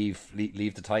leave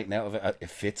the Titan out of it. It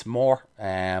fits more.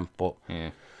 But yeah,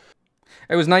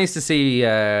 it was nice to see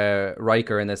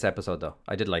Riker in this episode, though.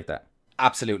 I did like that.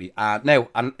 Absolutely. Now,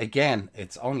 and again,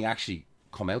 it's only actually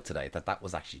come out today that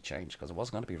was actually changed, because it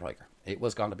wasn't going to be Riker. It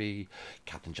was going to be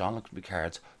Captain Jean-Luc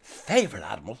Picard's favourite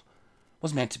admiral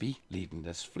was meant to be leading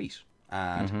this fleet.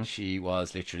 And she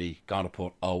was literally going to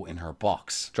put O in her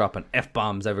box. Dropping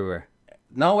F-bombs everywhere.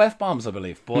 No F-bombs, I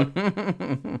believe. But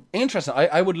interesting.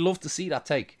 I would love to see that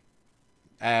take.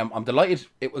 I'm delighted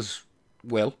it was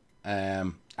Will.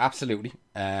 Absolutely.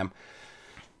 The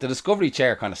Discovery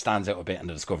chair kind of stands out a bit in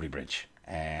the Discovery Bridge.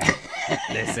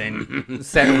 Listen,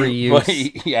 set reuse.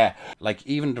 But, yeah, like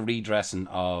even the redressing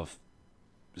of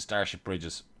Starship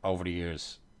bridges over the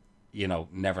years,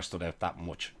 never stood out that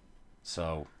much.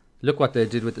 So look what they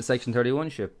did with the Section 31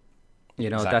 ship.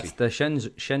 Exactly. That's the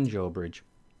Shenzhou bridge.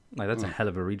 Like, that's a hell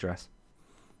of a redress.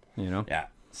 Yeah.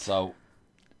 So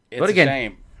it's but again, a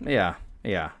shame. Yeah.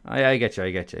 I get you.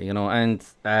 And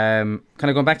kind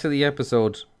of going back to the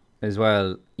episode as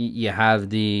well, you have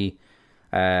the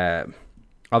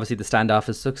obviously the standoff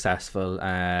is successful,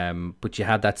 but you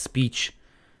have that speech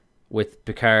with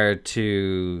Picard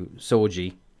to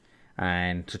Soji,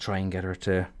 and to try and get her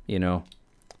to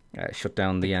shut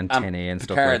down the antennae and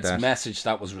stuff like that. Picard's message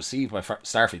that was received by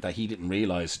Starfleet that he didn't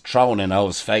realise, thrown in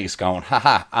O's face, going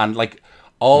haha, and like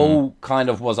O kind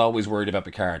of was always worried about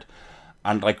Picard,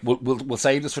 and like we'll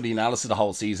save this for the analysis of the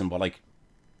whole season, but like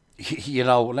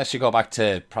unless you go back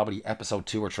to probably episode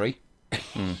 2 or 3.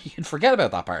 You'd forget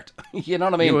about that part. You know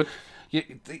what I mean? You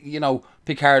would.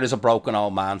 Picard is a broken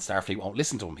old man. Starfleet won't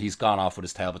listen to him. He's gone off with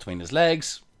his tail between his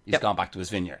legs. He's gone back to his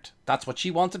vineyard. That's what she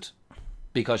wanted,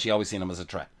 because she always seen him as a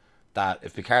threat. That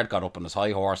if Picard got up on his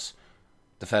high horse,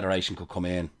 the Federation could come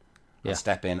in and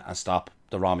step in and stop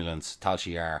the Romulans, Tal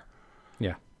Shiar,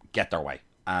 get their way.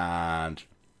 And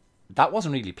that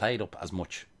wasn't really played up as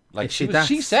much. Like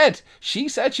she said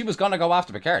she was going to go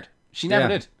after Picard. She never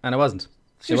did, and it wasn't.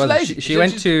 She was lazy. She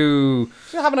went to...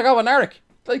 She was having a go at Eric.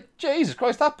 Like, Jesus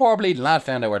Christ, that poor bleeding lad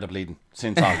found out where the bleeding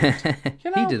since on.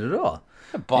 He did it all.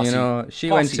 Bossy, she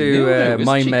went to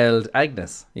mind-meld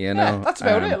Agnes, Yeah, that's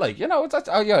about it. Like,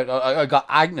 I got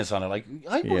Agnes on it. Like,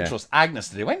 I wouldn't trust Agnes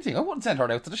to do anything. I wouldn't send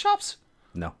her out to the shops.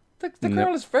 No. The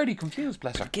girl is very confused,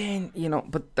 bless her. Again,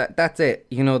 but that's it.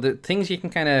 The things you can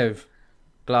kind of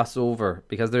gloss over,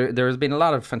 because there has been a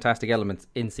lot of fantastic elements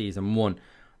in season 1.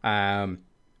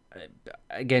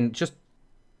 Again, just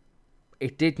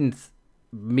it didn't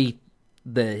meet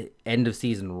the end of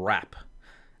season wrap.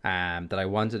 that I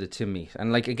wanted it to meet.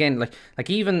 And like again, like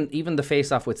even the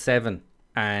face off with Seven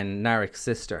and Narek's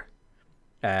sister,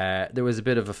 there was a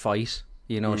bit of a fight.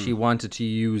 You know, she wanted to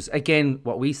use again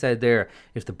what we said there.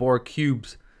 If the Borg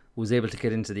cubes was able to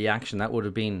get into the action, that would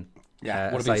have been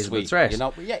a sizable threat. You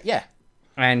know, yeah.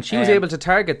 And she was able to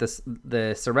target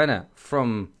the Serena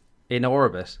from in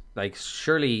orbit. Like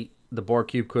surely the Borg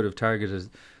cube could have targeted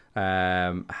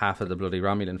half of the bloody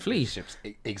Romulan fleet.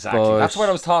 Exactly. But that's where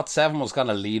I was thought Seven was going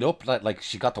to lead up. Like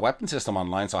she got the weapon system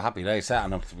online, so happy days.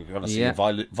 And we're going to see a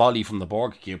volley from the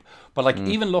Borg cube. But like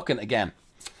even looking again,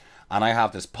 and I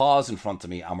have this pause in front of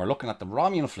me, and we're looking at the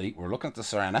Romulan fleet, we're looking at the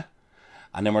Serena,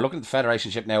 and then we're looking at the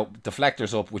Federation ship now.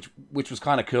 Deflectors up, which was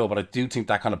kind of cool, but I do think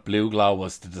that kind of blue glow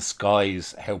was to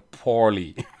disguise how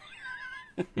poorly.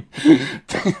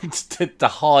 to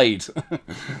hide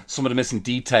some of the missing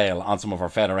detail on some of our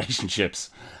Federation ships,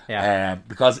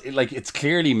 because it's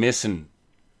clearly missing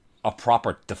a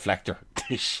proper deflector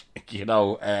dish. You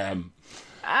know,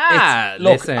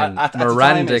 listen, at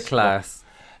Miranda class.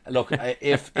 Look,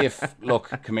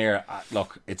 come here.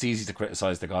 Look, it's easy to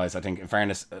criticise the guys. I think, in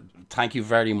fairness, thank you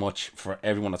very much for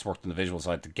everyone that's worked on the visual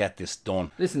side to get this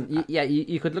done. Listen,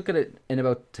 you could look at it in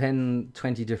about 10,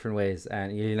 20 different ways,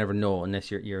 and you never know unless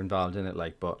you're involved in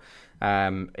it. But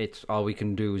it's all we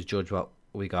can do is judge what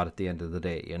we got at the end of the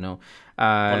day, you know.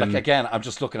 But again, I'm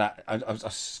just looking at. I was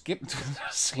skipping to the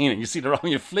scene, and you see the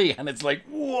Romulan fleet, and it's like,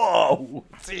 whoa,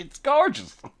 it's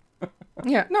gorgeous.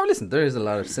 Yeah, no, listen, there is a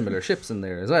lot of similar ships in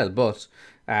there as well, but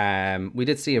we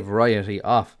did see a variety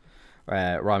of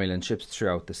Romulan ships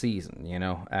throughout the season, you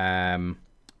know.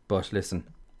 But listen,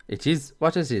 it is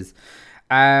what it is.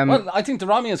 Well, I think the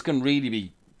Romulans can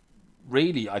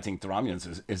I think the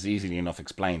Romulans is easily enough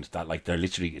explained that like they're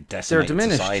literally a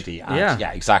decimated society. And,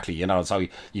 yeah, exactly. You know, so you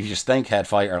have your Stinkhead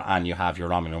fighter and you have your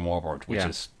Romulan warboard, which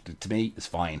is, to me, is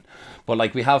fine. But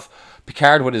like we have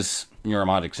Picard with his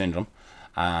neuromotic syndrome,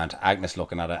 and Agnes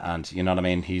looking at it, and you know what I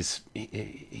mean. He's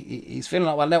feeling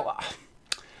that well now.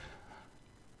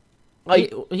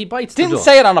 He bites. Didn't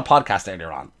say it on a podcast earlier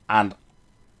on, and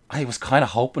I was kind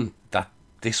of hoping that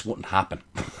this wouldn't happen,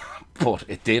 but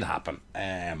it did happen.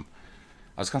 I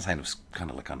was kind of saying it was kind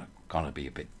of going to be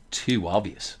a bit too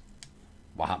obvious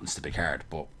what happens to Picard,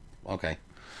 but okay.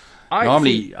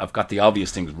 Normally, I've got the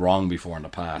obvious things wrong before in the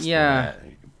past. Yeah.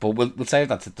 But we'll save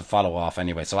that to follow off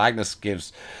anyway. So Agnes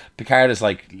gives... Picard is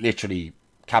like literally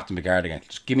Captain Picard again.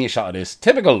 Just give me a shot of this.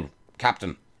 Typical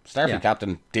captain. Starfleet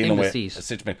captain dealing with a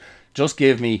situation. Just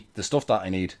give me the stuff that I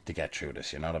need to get through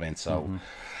this. You know what I mean? So...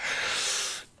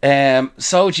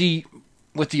 Soji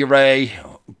with the array.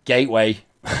 Gateway.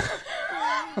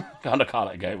 Gonna call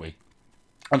it a gateway.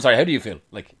 I'm sorry, how do you feel?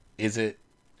 Like, is it...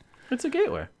 It's a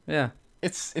gateway, yeah.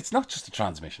 It's not just a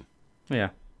transmission. Yeah.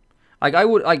 Like I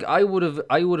would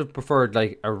have preferred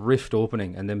like a rift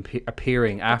opening and then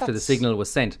appearing after the signal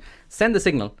was sent. Send the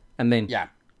signal and then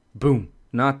boom.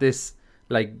 Not this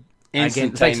like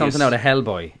again. It's like something out of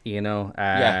Hellboy, you know.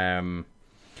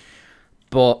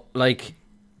 But like,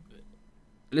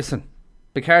 listen,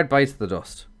 Picard bites the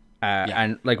dust,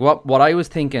 and like what I was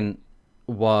thinking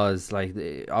was like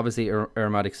obviously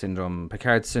aromatic syndrome,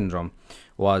 Picard syndrome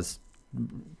was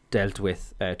dealt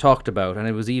with, talked about, and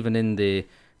it was even in the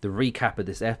recap of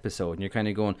this episode, and you're kind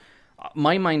of going,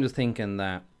 my mind was thinking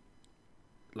that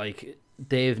like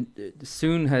Dave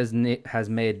soon has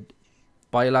made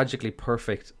biologically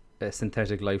perfect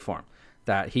synthetic life form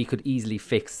that he could easily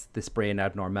fix this brain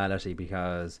abnormality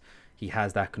because he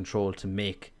has that control to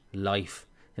make life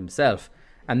himself.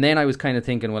 And then I was kind of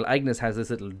thinking, well, Agnes has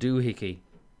this little doohickey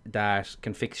that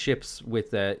can fix ships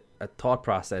with a thought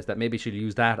process that maybe she'll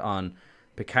use that on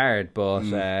Picard,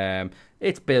 but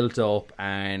it's built up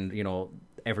and, you know,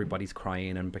 everybody's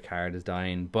crying and Picard is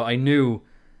dying. But I knew,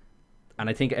 and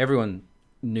I think everyone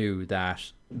knew,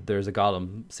 that there's a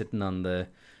golem sitting on the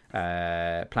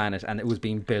planet and it was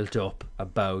being built up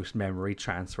about memory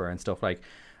transfer and stuff. Like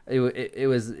it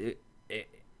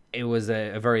was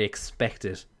a very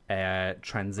expected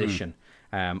transition,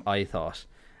 I thought.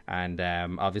 And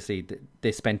obviously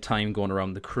they spent time going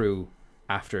around the crew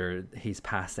after his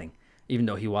passing, even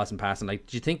though he wasn't passing. Like,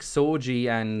 do you think Soji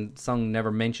and Sung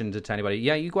never mentioned it to anybody?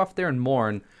 Yeah, you go off there and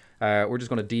mourn. We're just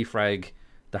going to defrag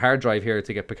the hard drive here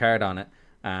to get Picard on it,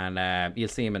 and you'll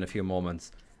see him in a few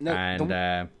moments. No,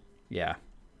 and yeah.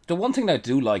 The one thing that I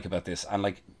do like about this, and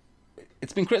like,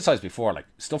 it's been criticised before, like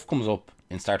stuff comes up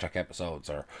in Star Trek episodes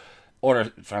or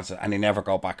other, for instance, and they never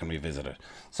go back and revisit it.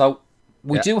 So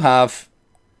we do have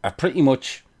a pretty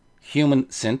much human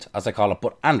synth, as I call it,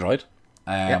 but android,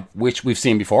 which we've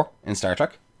seen before in Star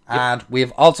Trek. And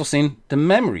we've also seen the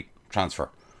memory transfer,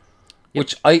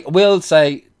 which I will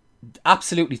say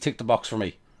absolutely ticked the box for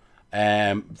me.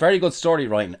 Very good story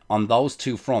writing on those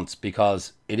two fronts,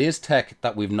 because it is tech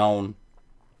that we've known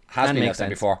has And been makes out there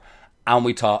sense. before, and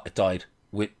we thought it died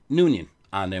with Noonien,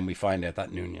 and then we find out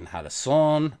that Noonien had a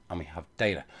son, and we have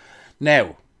Data.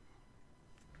 Now,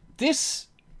 this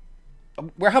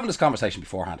we're having this conversation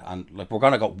beforehand, and like we're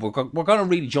gonna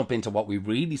really jump into what we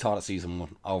really thought of season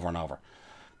 1 over and over.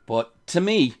 But to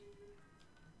me,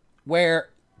 where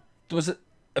there was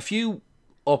a few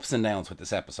ups and downs with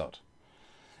this episode.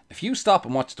 If you stop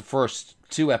and watch the first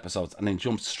 2 episodes and then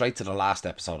jump straight to the last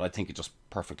episode, I think it just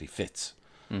perfectly fits.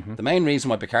 Mm-hmm. The main reason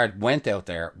why Picard went out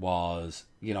there was,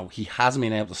 he hasn't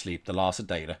been able to sleep, the loss of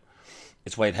Data.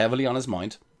 It's weighed heavily on his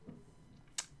mind.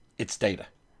 It's Data.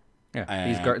 Yeah,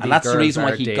 and that's the reason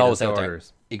why he goes out there.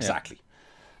 Exactly.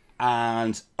 Yeah.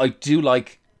 And I do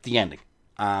like the ending.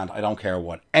 And I don't care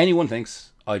what anyone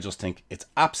thinks. I just think it's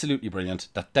absolutely brilliant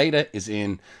that Data is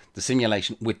in the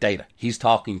simulation with Data. He's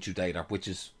talking to Data, which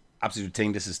is absolute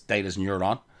thing. This is Data's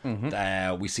neuron.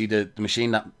 Mm-hmm. We see the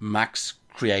machine that Max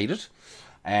created.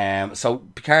 So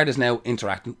Picard is now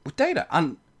interacting with Data.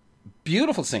 And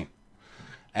beautiful scene.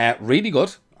 Really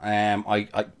good.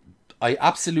 I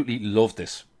absolutely love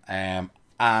this. And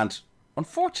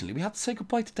unfortunately, we have to say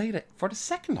goodbye to Data for the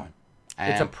second time.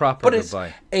 It's a proper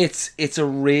goodbye. It's a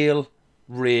real,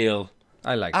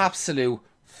 I like absolute,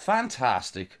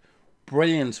 fantastic,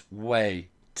 brilliant way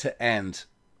to end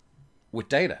with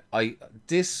Data.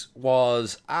 This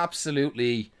was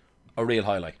absolutely a real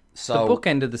highlight. So the book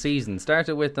ended the season.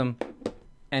 Started with them,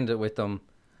 ended with them,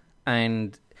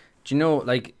 and do you know,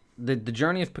 like the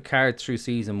journey of Picard through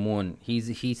season 1?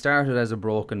 He started as a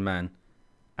broken man,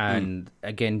 and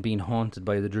again being haunted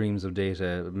by the dreams of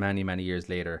Data many years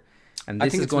later. And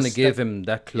this is going to give him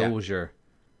that closure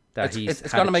that it's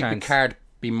going to make Picard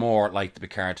be more like the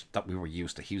Picard that we were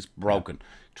used to. He was broken,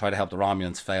 tried to help the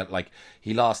Romulans, fail. Like,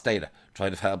 he lost Data,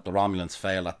 tried to help the Romulans,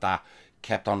 fail at that,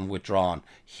 kept on withdrawn.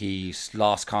 He's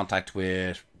lost contact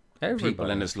with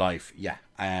people in his life.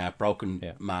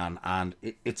 Broken man, and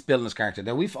it's building his character.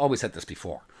 Now, we've always said this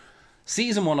before.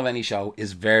 Season 1 of any show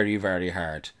is very, very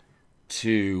hard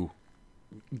to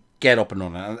get up and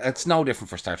running. And it's no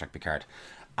different for Star Trek Picard.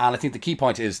 And I think the key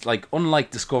point is, like, unlike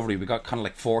Discovery, we got kind of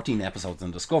like 14 episodes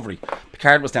in Discovery.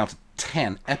 Picard was down to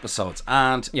 10 episodes.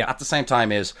 And at the same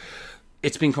time it's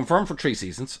been confirmed for 3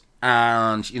 seasons.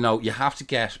 And, you have to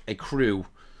get a crew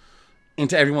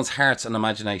into everyone's hearts and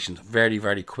imaginations very,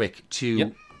 very quick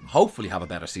to hopefully have a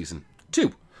better season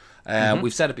 2.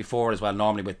 We've said it before as well,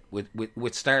 normally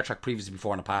with Star Trek previously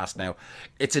before in the past now.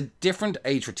 It's a different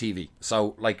age for TV.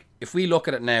 So, like, if we look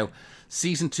at it now,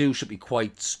 season 2 should be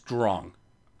quite strong.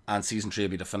 And season 3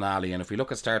 will be the finale. And if we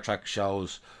look at Star Trek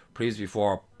shows previously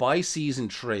before, by season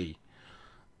 3,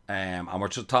 and we're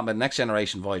just talking about Next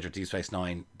Generation, Voyager, Deep Space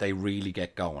Nine, they really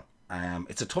get going.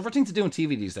 It's a tougher thing to do on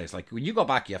TV these days. Like, when you go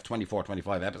back, you have 24,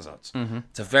 25 episodes. Mm-hmm.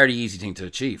 It's a very easy thing to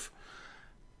achieve.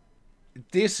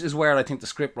 This is where I think the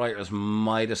script writers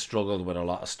might have struggled with a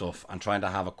lot of stuff and trying to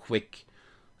have a quick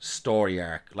story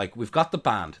arc. Like, we've got the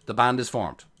band. The band is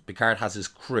formed. Picard has his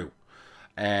crew.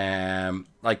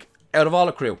 Out of all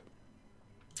the crew,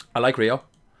 I like Rio.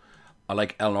 I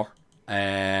like Elnor.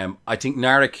 I think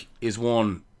Narek is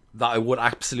one that I would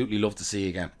absolutely love to see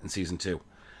again in season 2.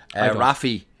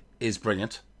 Raffi is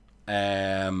brilliant.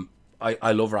 I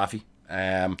love Raffi.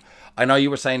 I know you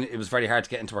were saying it was very hard to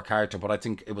get into her character, but I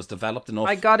think it was developed enough.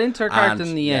 I got into her character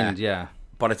in the end, yeah.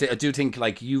 But I do think,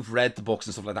 like, you've read the books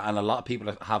and stuff like that, and a lot of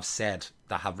people have said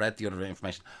that have read the other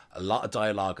information, a lot of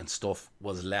dialogue and stuff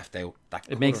was left out.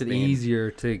 It makes it easier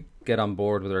to get on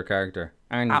board with her character.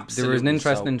 And absolutely, there was an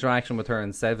interesting interaction with her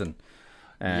in 7.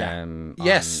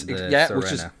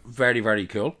 Which is very, very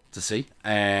cool to see.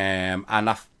 And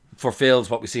that fulfills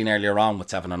what we've seen earlier on with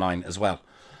 7 and 9 as well.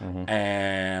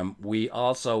 Mm-hmm. We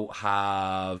also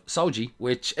have Soji,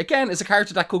 which again is a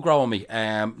character that could grow on me.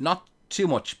 Not too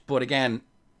much, but again,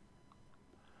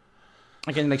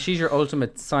 like, she's your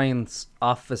ultimate science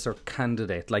officer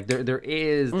candidate. Like, there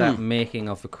is that making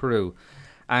of a crew.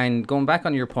 And going back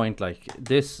on your point, like,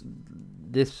 this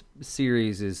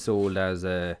series is sold as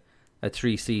a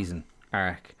 3-season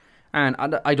arc, and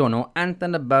I don't know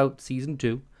anything about season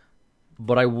 2,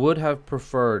 but I would have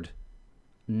preferred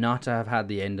not to have had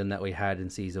the ending that we had in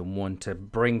season 1 to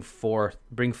bring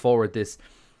forward this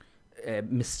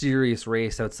mysterious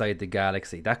race outside the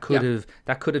galaxy that could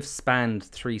have spanned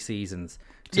 3 seasons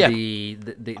to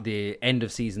the end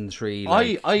of season 3.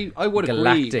 Like, I would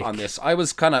agree on this. I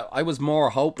was more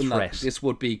hoping that this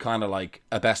would be kind of like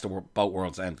a best of both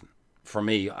worlds ending for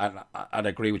me. I'd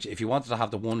agree with you. If you wanted to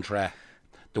have the one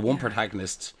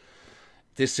protagonist,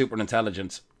 this super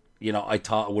intelligent, I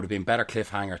thought it would have been better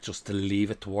cliffhanger just to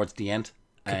leave it towards the end.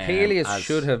 Coppelius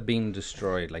should have been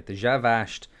destroyed. Like the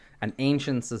Javasht, an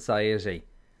ancient society,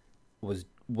 was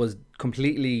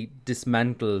completely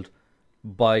dismantled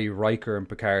by Riker and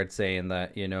Picard saying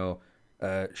that,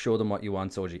 show them what you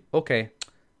want, Soji. Okay.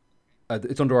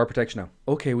 It's under our protection now.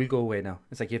 Okay, we'll go away now.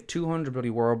 It's like you have 200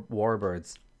 bloody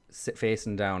warbirds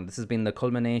facing down. This has been the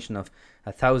culmination of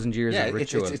 1,000 years of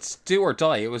ritual. It's do or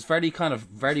die. It was very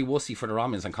very wussy for the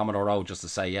Romulans and Commodore O just to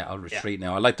say, yeah, I'll retreat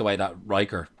now. I like the way that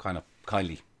Riker kind of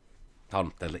kindly told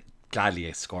them they'll gladly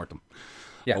escort them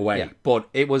away. Yeah. But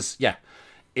it was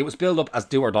built up as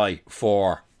do or die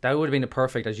for... That would have been a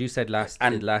perfect, as you said last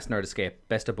Nerd Escape,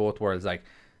 best of both worlds. Like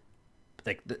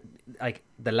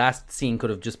the last scene could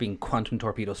have just been quantum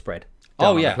torpedo spread.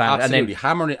 Oh yeah, absolutely. And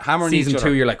then hammering season each other.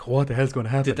 2, you're like, what the hell's going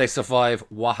to happen? Did they survive?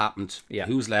 What happened? Yeah.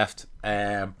 Who's left?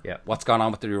 What's gone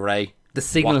on with the array? The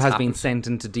signal has been sent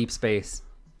into deep space.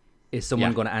 Is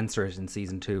someone going to answer it in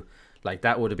season 2? Like,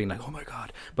 that would have been like, oh my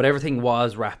god. But everything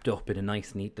was wrapped up in a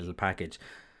nice, neat little package.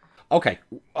 Okay,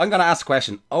 I'm going to ask a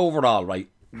question. Overall, right,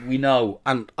 we know,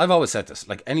 and I've always said this,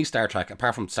 like any Star Trek,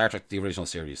 apart from Star Trek the original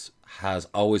series, has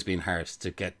always been hard to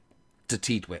get to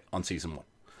teeth with on season 1.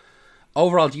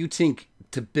 Overall, do you think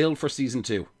to build for season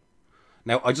 2?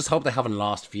 Now, I just hope they haven't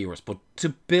lost viewers, but to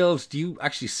build, do you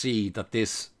actually see that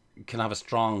this can have a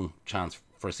strong chance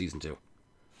for season 2?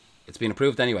 It's been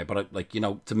approved anyway, but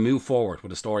to move forward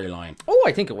with a storyline. Oh,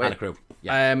 I think it will. And a crew.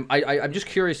 Yeah. I'm just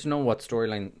curious to know what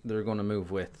storyline they're going to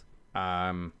move with.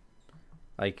 I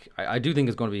do think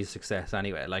it's going to be a success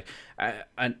anyway.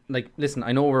 Listen,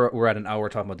 I know we're at an hour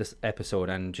talking about this episode,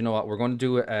 and you know what? We're going to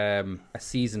do a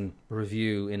season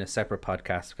review in a separate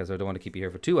podcast because I don't want to keep you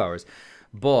here for 2 hours.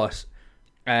 But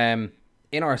in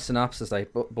our synopsis,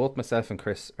 like both myself and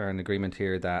Chris are in agreement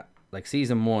here that like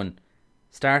season 1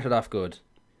 started off good,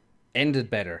 ended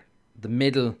better, the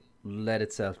middle let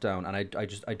itself down, and I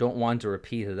don't want a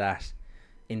repeat of that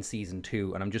in season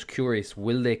 2. And I'm just curious,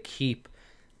 will they keep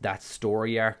that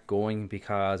story arc going,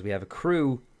 because we have a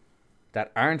crew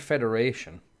that aren't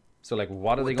Federation, so like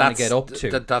what are they going to get up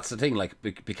to? That's the thing. Like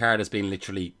Picard has been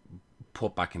literally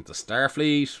put back into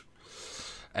Starfleet.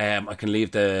 I can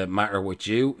leave the matter with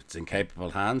you. It's in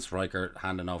capable hands. Riker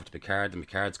handing over to Picard, and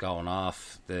Picard's going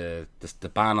off. The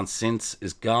ban on synths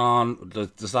is gone.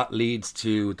 Does that leads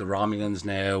to the Romulans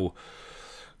now?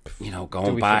 Going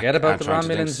do we back. Forget about the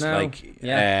Romulans now.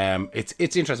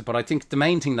 It's interesting, but I think the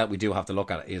main thing that we do have to look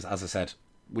at is, as I said,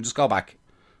 we just go back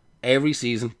every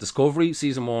season. Discovery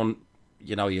season 1,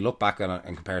 you look back on it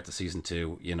and compare it to season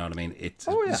 2. You know what I mean?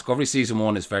 Discovery season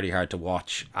 1 is very hard to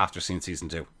watch after seeing season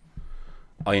 2.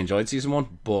 I enjoyed season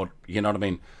 1, but you know what I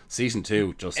mean. Season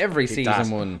 2 just every season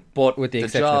 1, but with the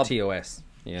exception of TOS.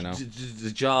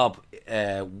 The job.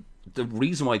 The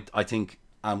reason why I think,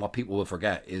 and what people will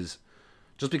forget is,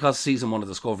 just because season 1 of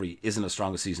Discovery isn't as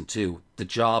strong as season 2, the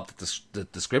job that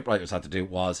the scriptwriters had to do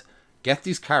was get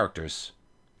these characters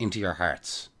into your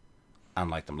hearts and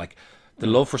like them. Like the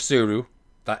love for Suru,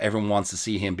 that everyone wants to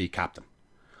see him be captain.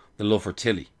 The love for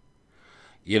Tilly.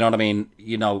 You know what I mean?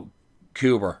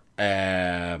 Kuber,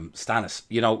 Stannis,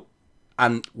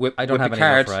 and with I don't with have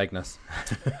Picard, any love for Agnes.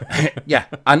 yeah,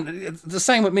 and it's the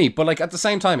same with me. But like at the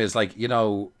same time, it's like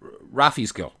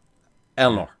Raffi's girl,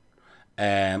 Elnor,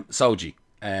 Soji,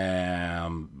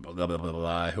 blah, blah, blah,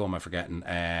 blah, who am I forgetting?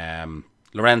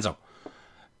 Lorenzo.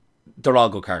 They're all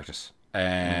good characters.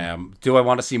 Do I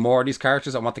want to see more of these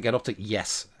characters? I want to get up to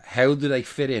yes. How do they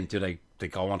fit in? Do they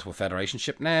go onto a Federation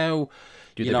ship now?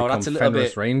 Do they become that's a little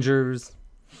bit Rangers?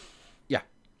 Yeah,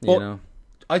 but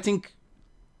I think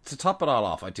to top it all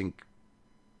off, I think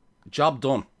job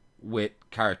done with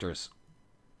characters.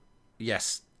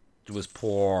 Yes, there was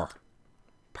poor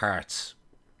parts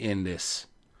in this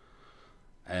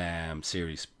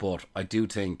series, but I do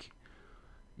think,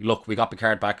 look, we got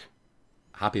Picard back,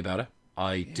 happy about it.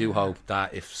 I do hope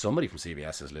that if somebody from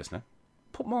CBS is listening,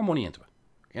 put more money into it.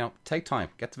 Take time,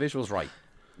 get the visuals right,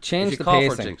 change the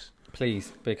pacing,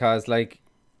 please, because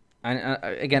and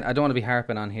again, I don't want to be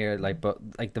harping on here, but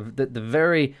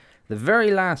the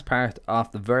very last part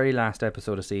of the very last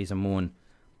episode of season 1,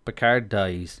 Picard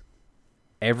dies.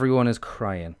 Everyone is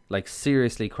crying,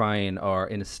 seriously crying, or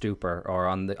in a stupor, or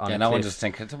on a cliff. One just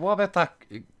thinking, what about that?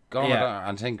 Go on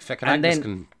and think, fucking Agnes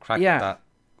can crack that.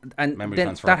 And memory then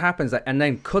transfer. That happens, and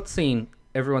then cutscene.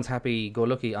 Everyone's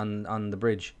happy-go-lucky on the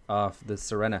bridge of the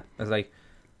Serena. It's like,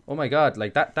 oh my god,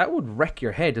 that would wreck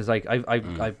your head. It's like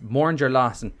I've mourned your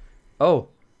loss, and oh,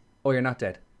 you're not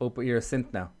dead. Oh, but you're a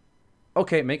synth now.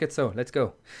 Okay, make it so. Let's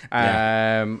go.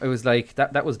 It was like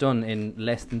that was done in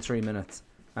less than 3 minutes.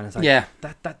 And it's like,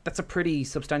 that's a pretty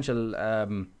substantial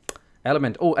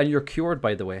element. Oh, and you're cured,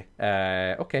 by the way.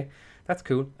 Okay, that's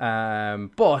cool.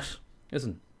 But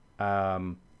listen,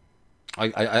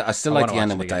 I still I like wanna the watch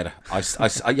ending it with again.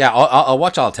 Data. Yeah, I'll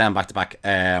watch all 10 back to back.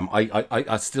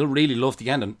 I still really love the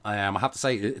ending. I have to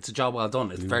say, it's a job well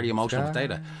done. It's very emotional with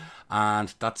Data.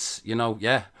 And that's,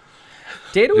 yeah.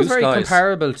 Data was Blue very skies.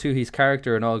 comparable to his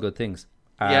character in All Good Things.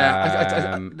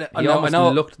 Yeah, I He know.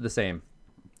 almost looked the same.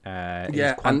 In his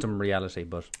Yeah, quantum reality,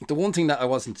 but The one thing that I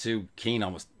wasn't too keen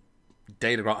on was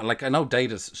Data. Like, I know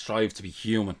Data strives to be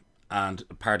human, and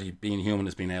part of being human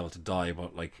is being able to die,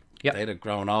 but like, Yep. Data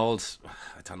growing old,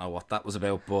 I don't know what that was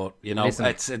about, but Listen,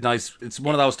 it's a nice. It's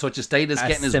one of those touches. Data's a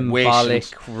getting his wish.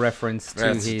 symbolic And reference to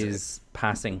Yes, his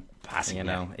passing. passing, You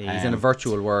know, yeah. he's in a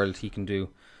virtual world. He can do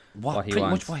what he pretty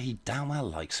wants. much what he damn well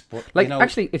likes. But Like,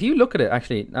 actually, if you look at it,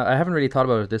 I haven't really thought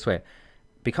about it this way.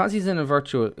 Because he's in a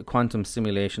virtual quantum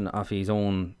simulation of his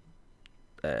own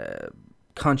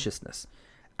consciousness,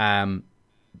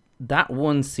 that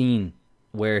one scene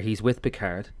where he's with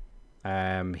Picard,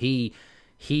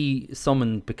 he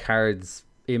summoned Picard's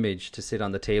image to sit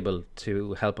on the table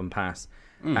to help him pass.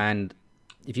 And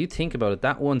if you think about it,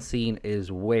 that one scene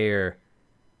is where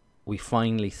we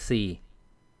finally see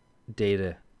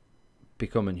Data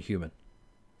becoming human.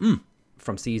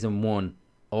 From season 1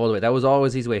 all the way. That was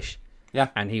always his wish. Yeah.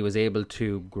 And he was able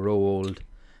to grow old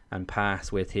and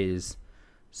pass with his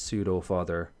pseudo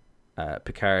father,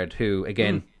 Picard, who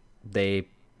again they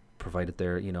provided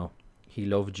their, he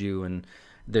loved you, and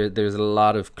there's a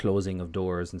lot of closing of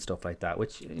doors and stuff like that,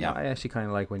 which I actually kind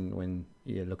of like when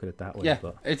you look at it that way. Yeah,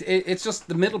 But it's just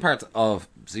the middle part of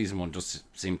season 1 just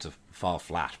seemed to fall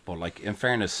flat. But like, in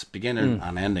fairness, beginning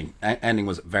and ending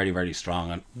was very, very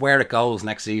strong. And where it goes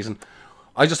next season,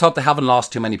 I just hope they haven't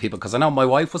lost too many people, because I know my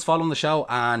wife was following the show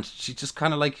and she just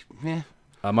kind of like,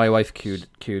 my wife queued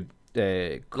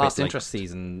Lost quit, interest.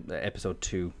 Season episode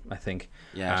 2, I think.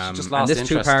 Yeah, she just and lost this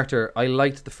interest. two-parter, I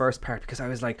liked the first part because I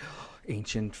was like,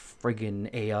 ancient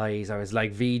friggin' AIs. I was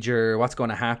like, V'ger, what's going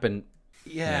to happen?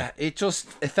 Yeah, it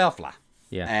fell flat.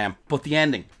 Yeah. But the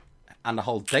ending and the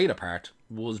whole Data part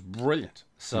was brilliant.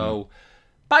 So,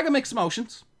 bag of mixed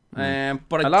emotions.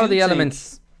 But A lot of the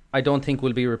elements I don't think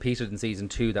will be repeated in season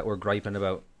 2 that we're griping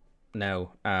about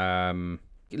now.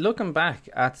 Looking back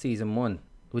at season 1,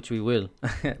 which we will,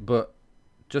 but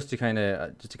just to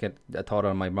get a thought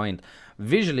on my mind,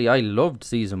 visually I loved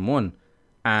season 1,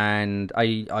 and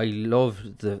I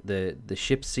loved the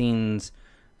ship scenes,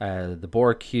 the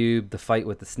Borg cube, the fight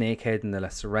with the snakehead and the La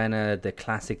Sirena, the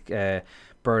classic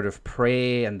bird of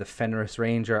prey and the Fenris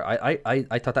Ranger.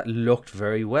 I thought that looked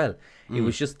very well. It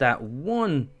was just that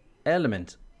one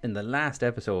element in the last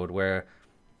episode where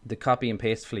the copy and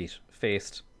paste fleet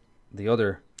faced the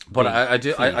other. But I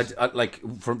like,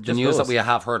 from the Just news that those. we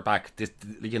have heard back, this,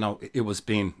 it was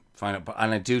being fine. But,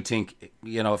 and I do think,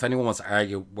 if anyone wants to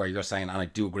argue where you're saying, and I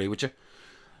do agree with you,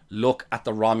 look at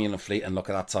the Romulan fleet and look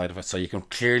at that side of it, so you can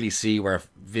clearly see where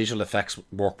visual effects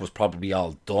work was probably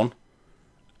all done,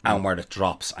 and where it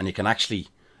drops, and you can actually,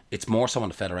 it's more so on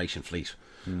the Federation fleet.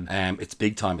 It's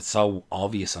big time. It's so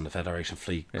obvious on the Federation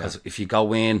fleet, because if you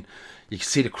go in, you can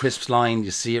see the crisps line.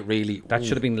 You see it really. That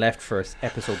should have been left for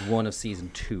episode 1 of season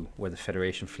 2, where the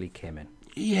Federation fleet came in.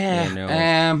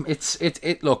 Yeah.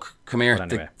 Look, come here.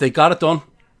 But anyway. They got it done.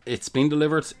 It's been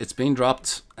delivered. It's been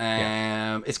dropped.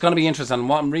 It's going to be interesting.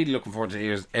 What I'm really looking forward to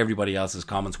is everybody else's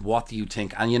comments. What do you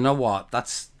think? And you know what?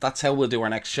 That's how we'll do our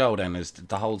next show then, is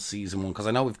the whole season 1, because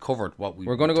I know we've covered what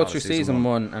We're going to go through season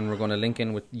 1, and we're going to link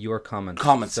in with your comments.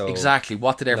 So exactly.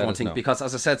 What did everyone us think? know. Because,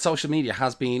 as I said, social media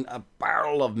has been a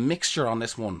barrel of mixture on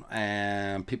this one.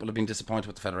 People have been disappointed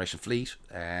with the Federation fleet.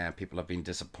 People have been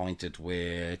disappointed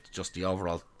with just the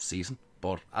overall season.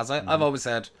 But as I've always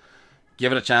said,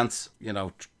 give it a chance.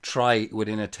 Try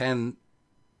within a 10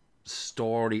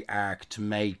 story arc to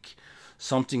make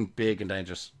something big and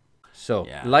dangerous. So,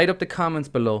 light up the comments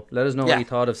below. Let us know what you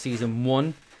thought of season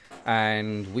 1,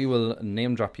 and we will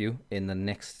name drop you in the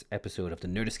next episode of the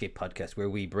Nerd Escape podcast, where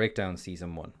we break down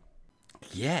season 1.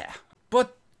 Yeah.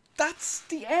 But that's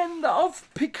the end of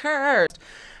Picard.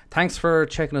 Thanks for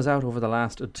checking us out over the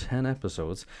last 10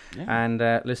 episodes. Yeah.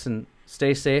 And listen,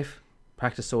 stay safe,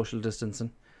 practice social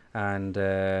distancing, and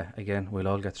again, we'll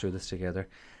all get through this together.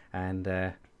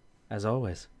 And as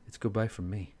always, it's goodbye from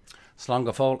me. Slán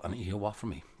go fóill and iho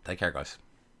from me. Take care, guys.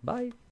 Bye.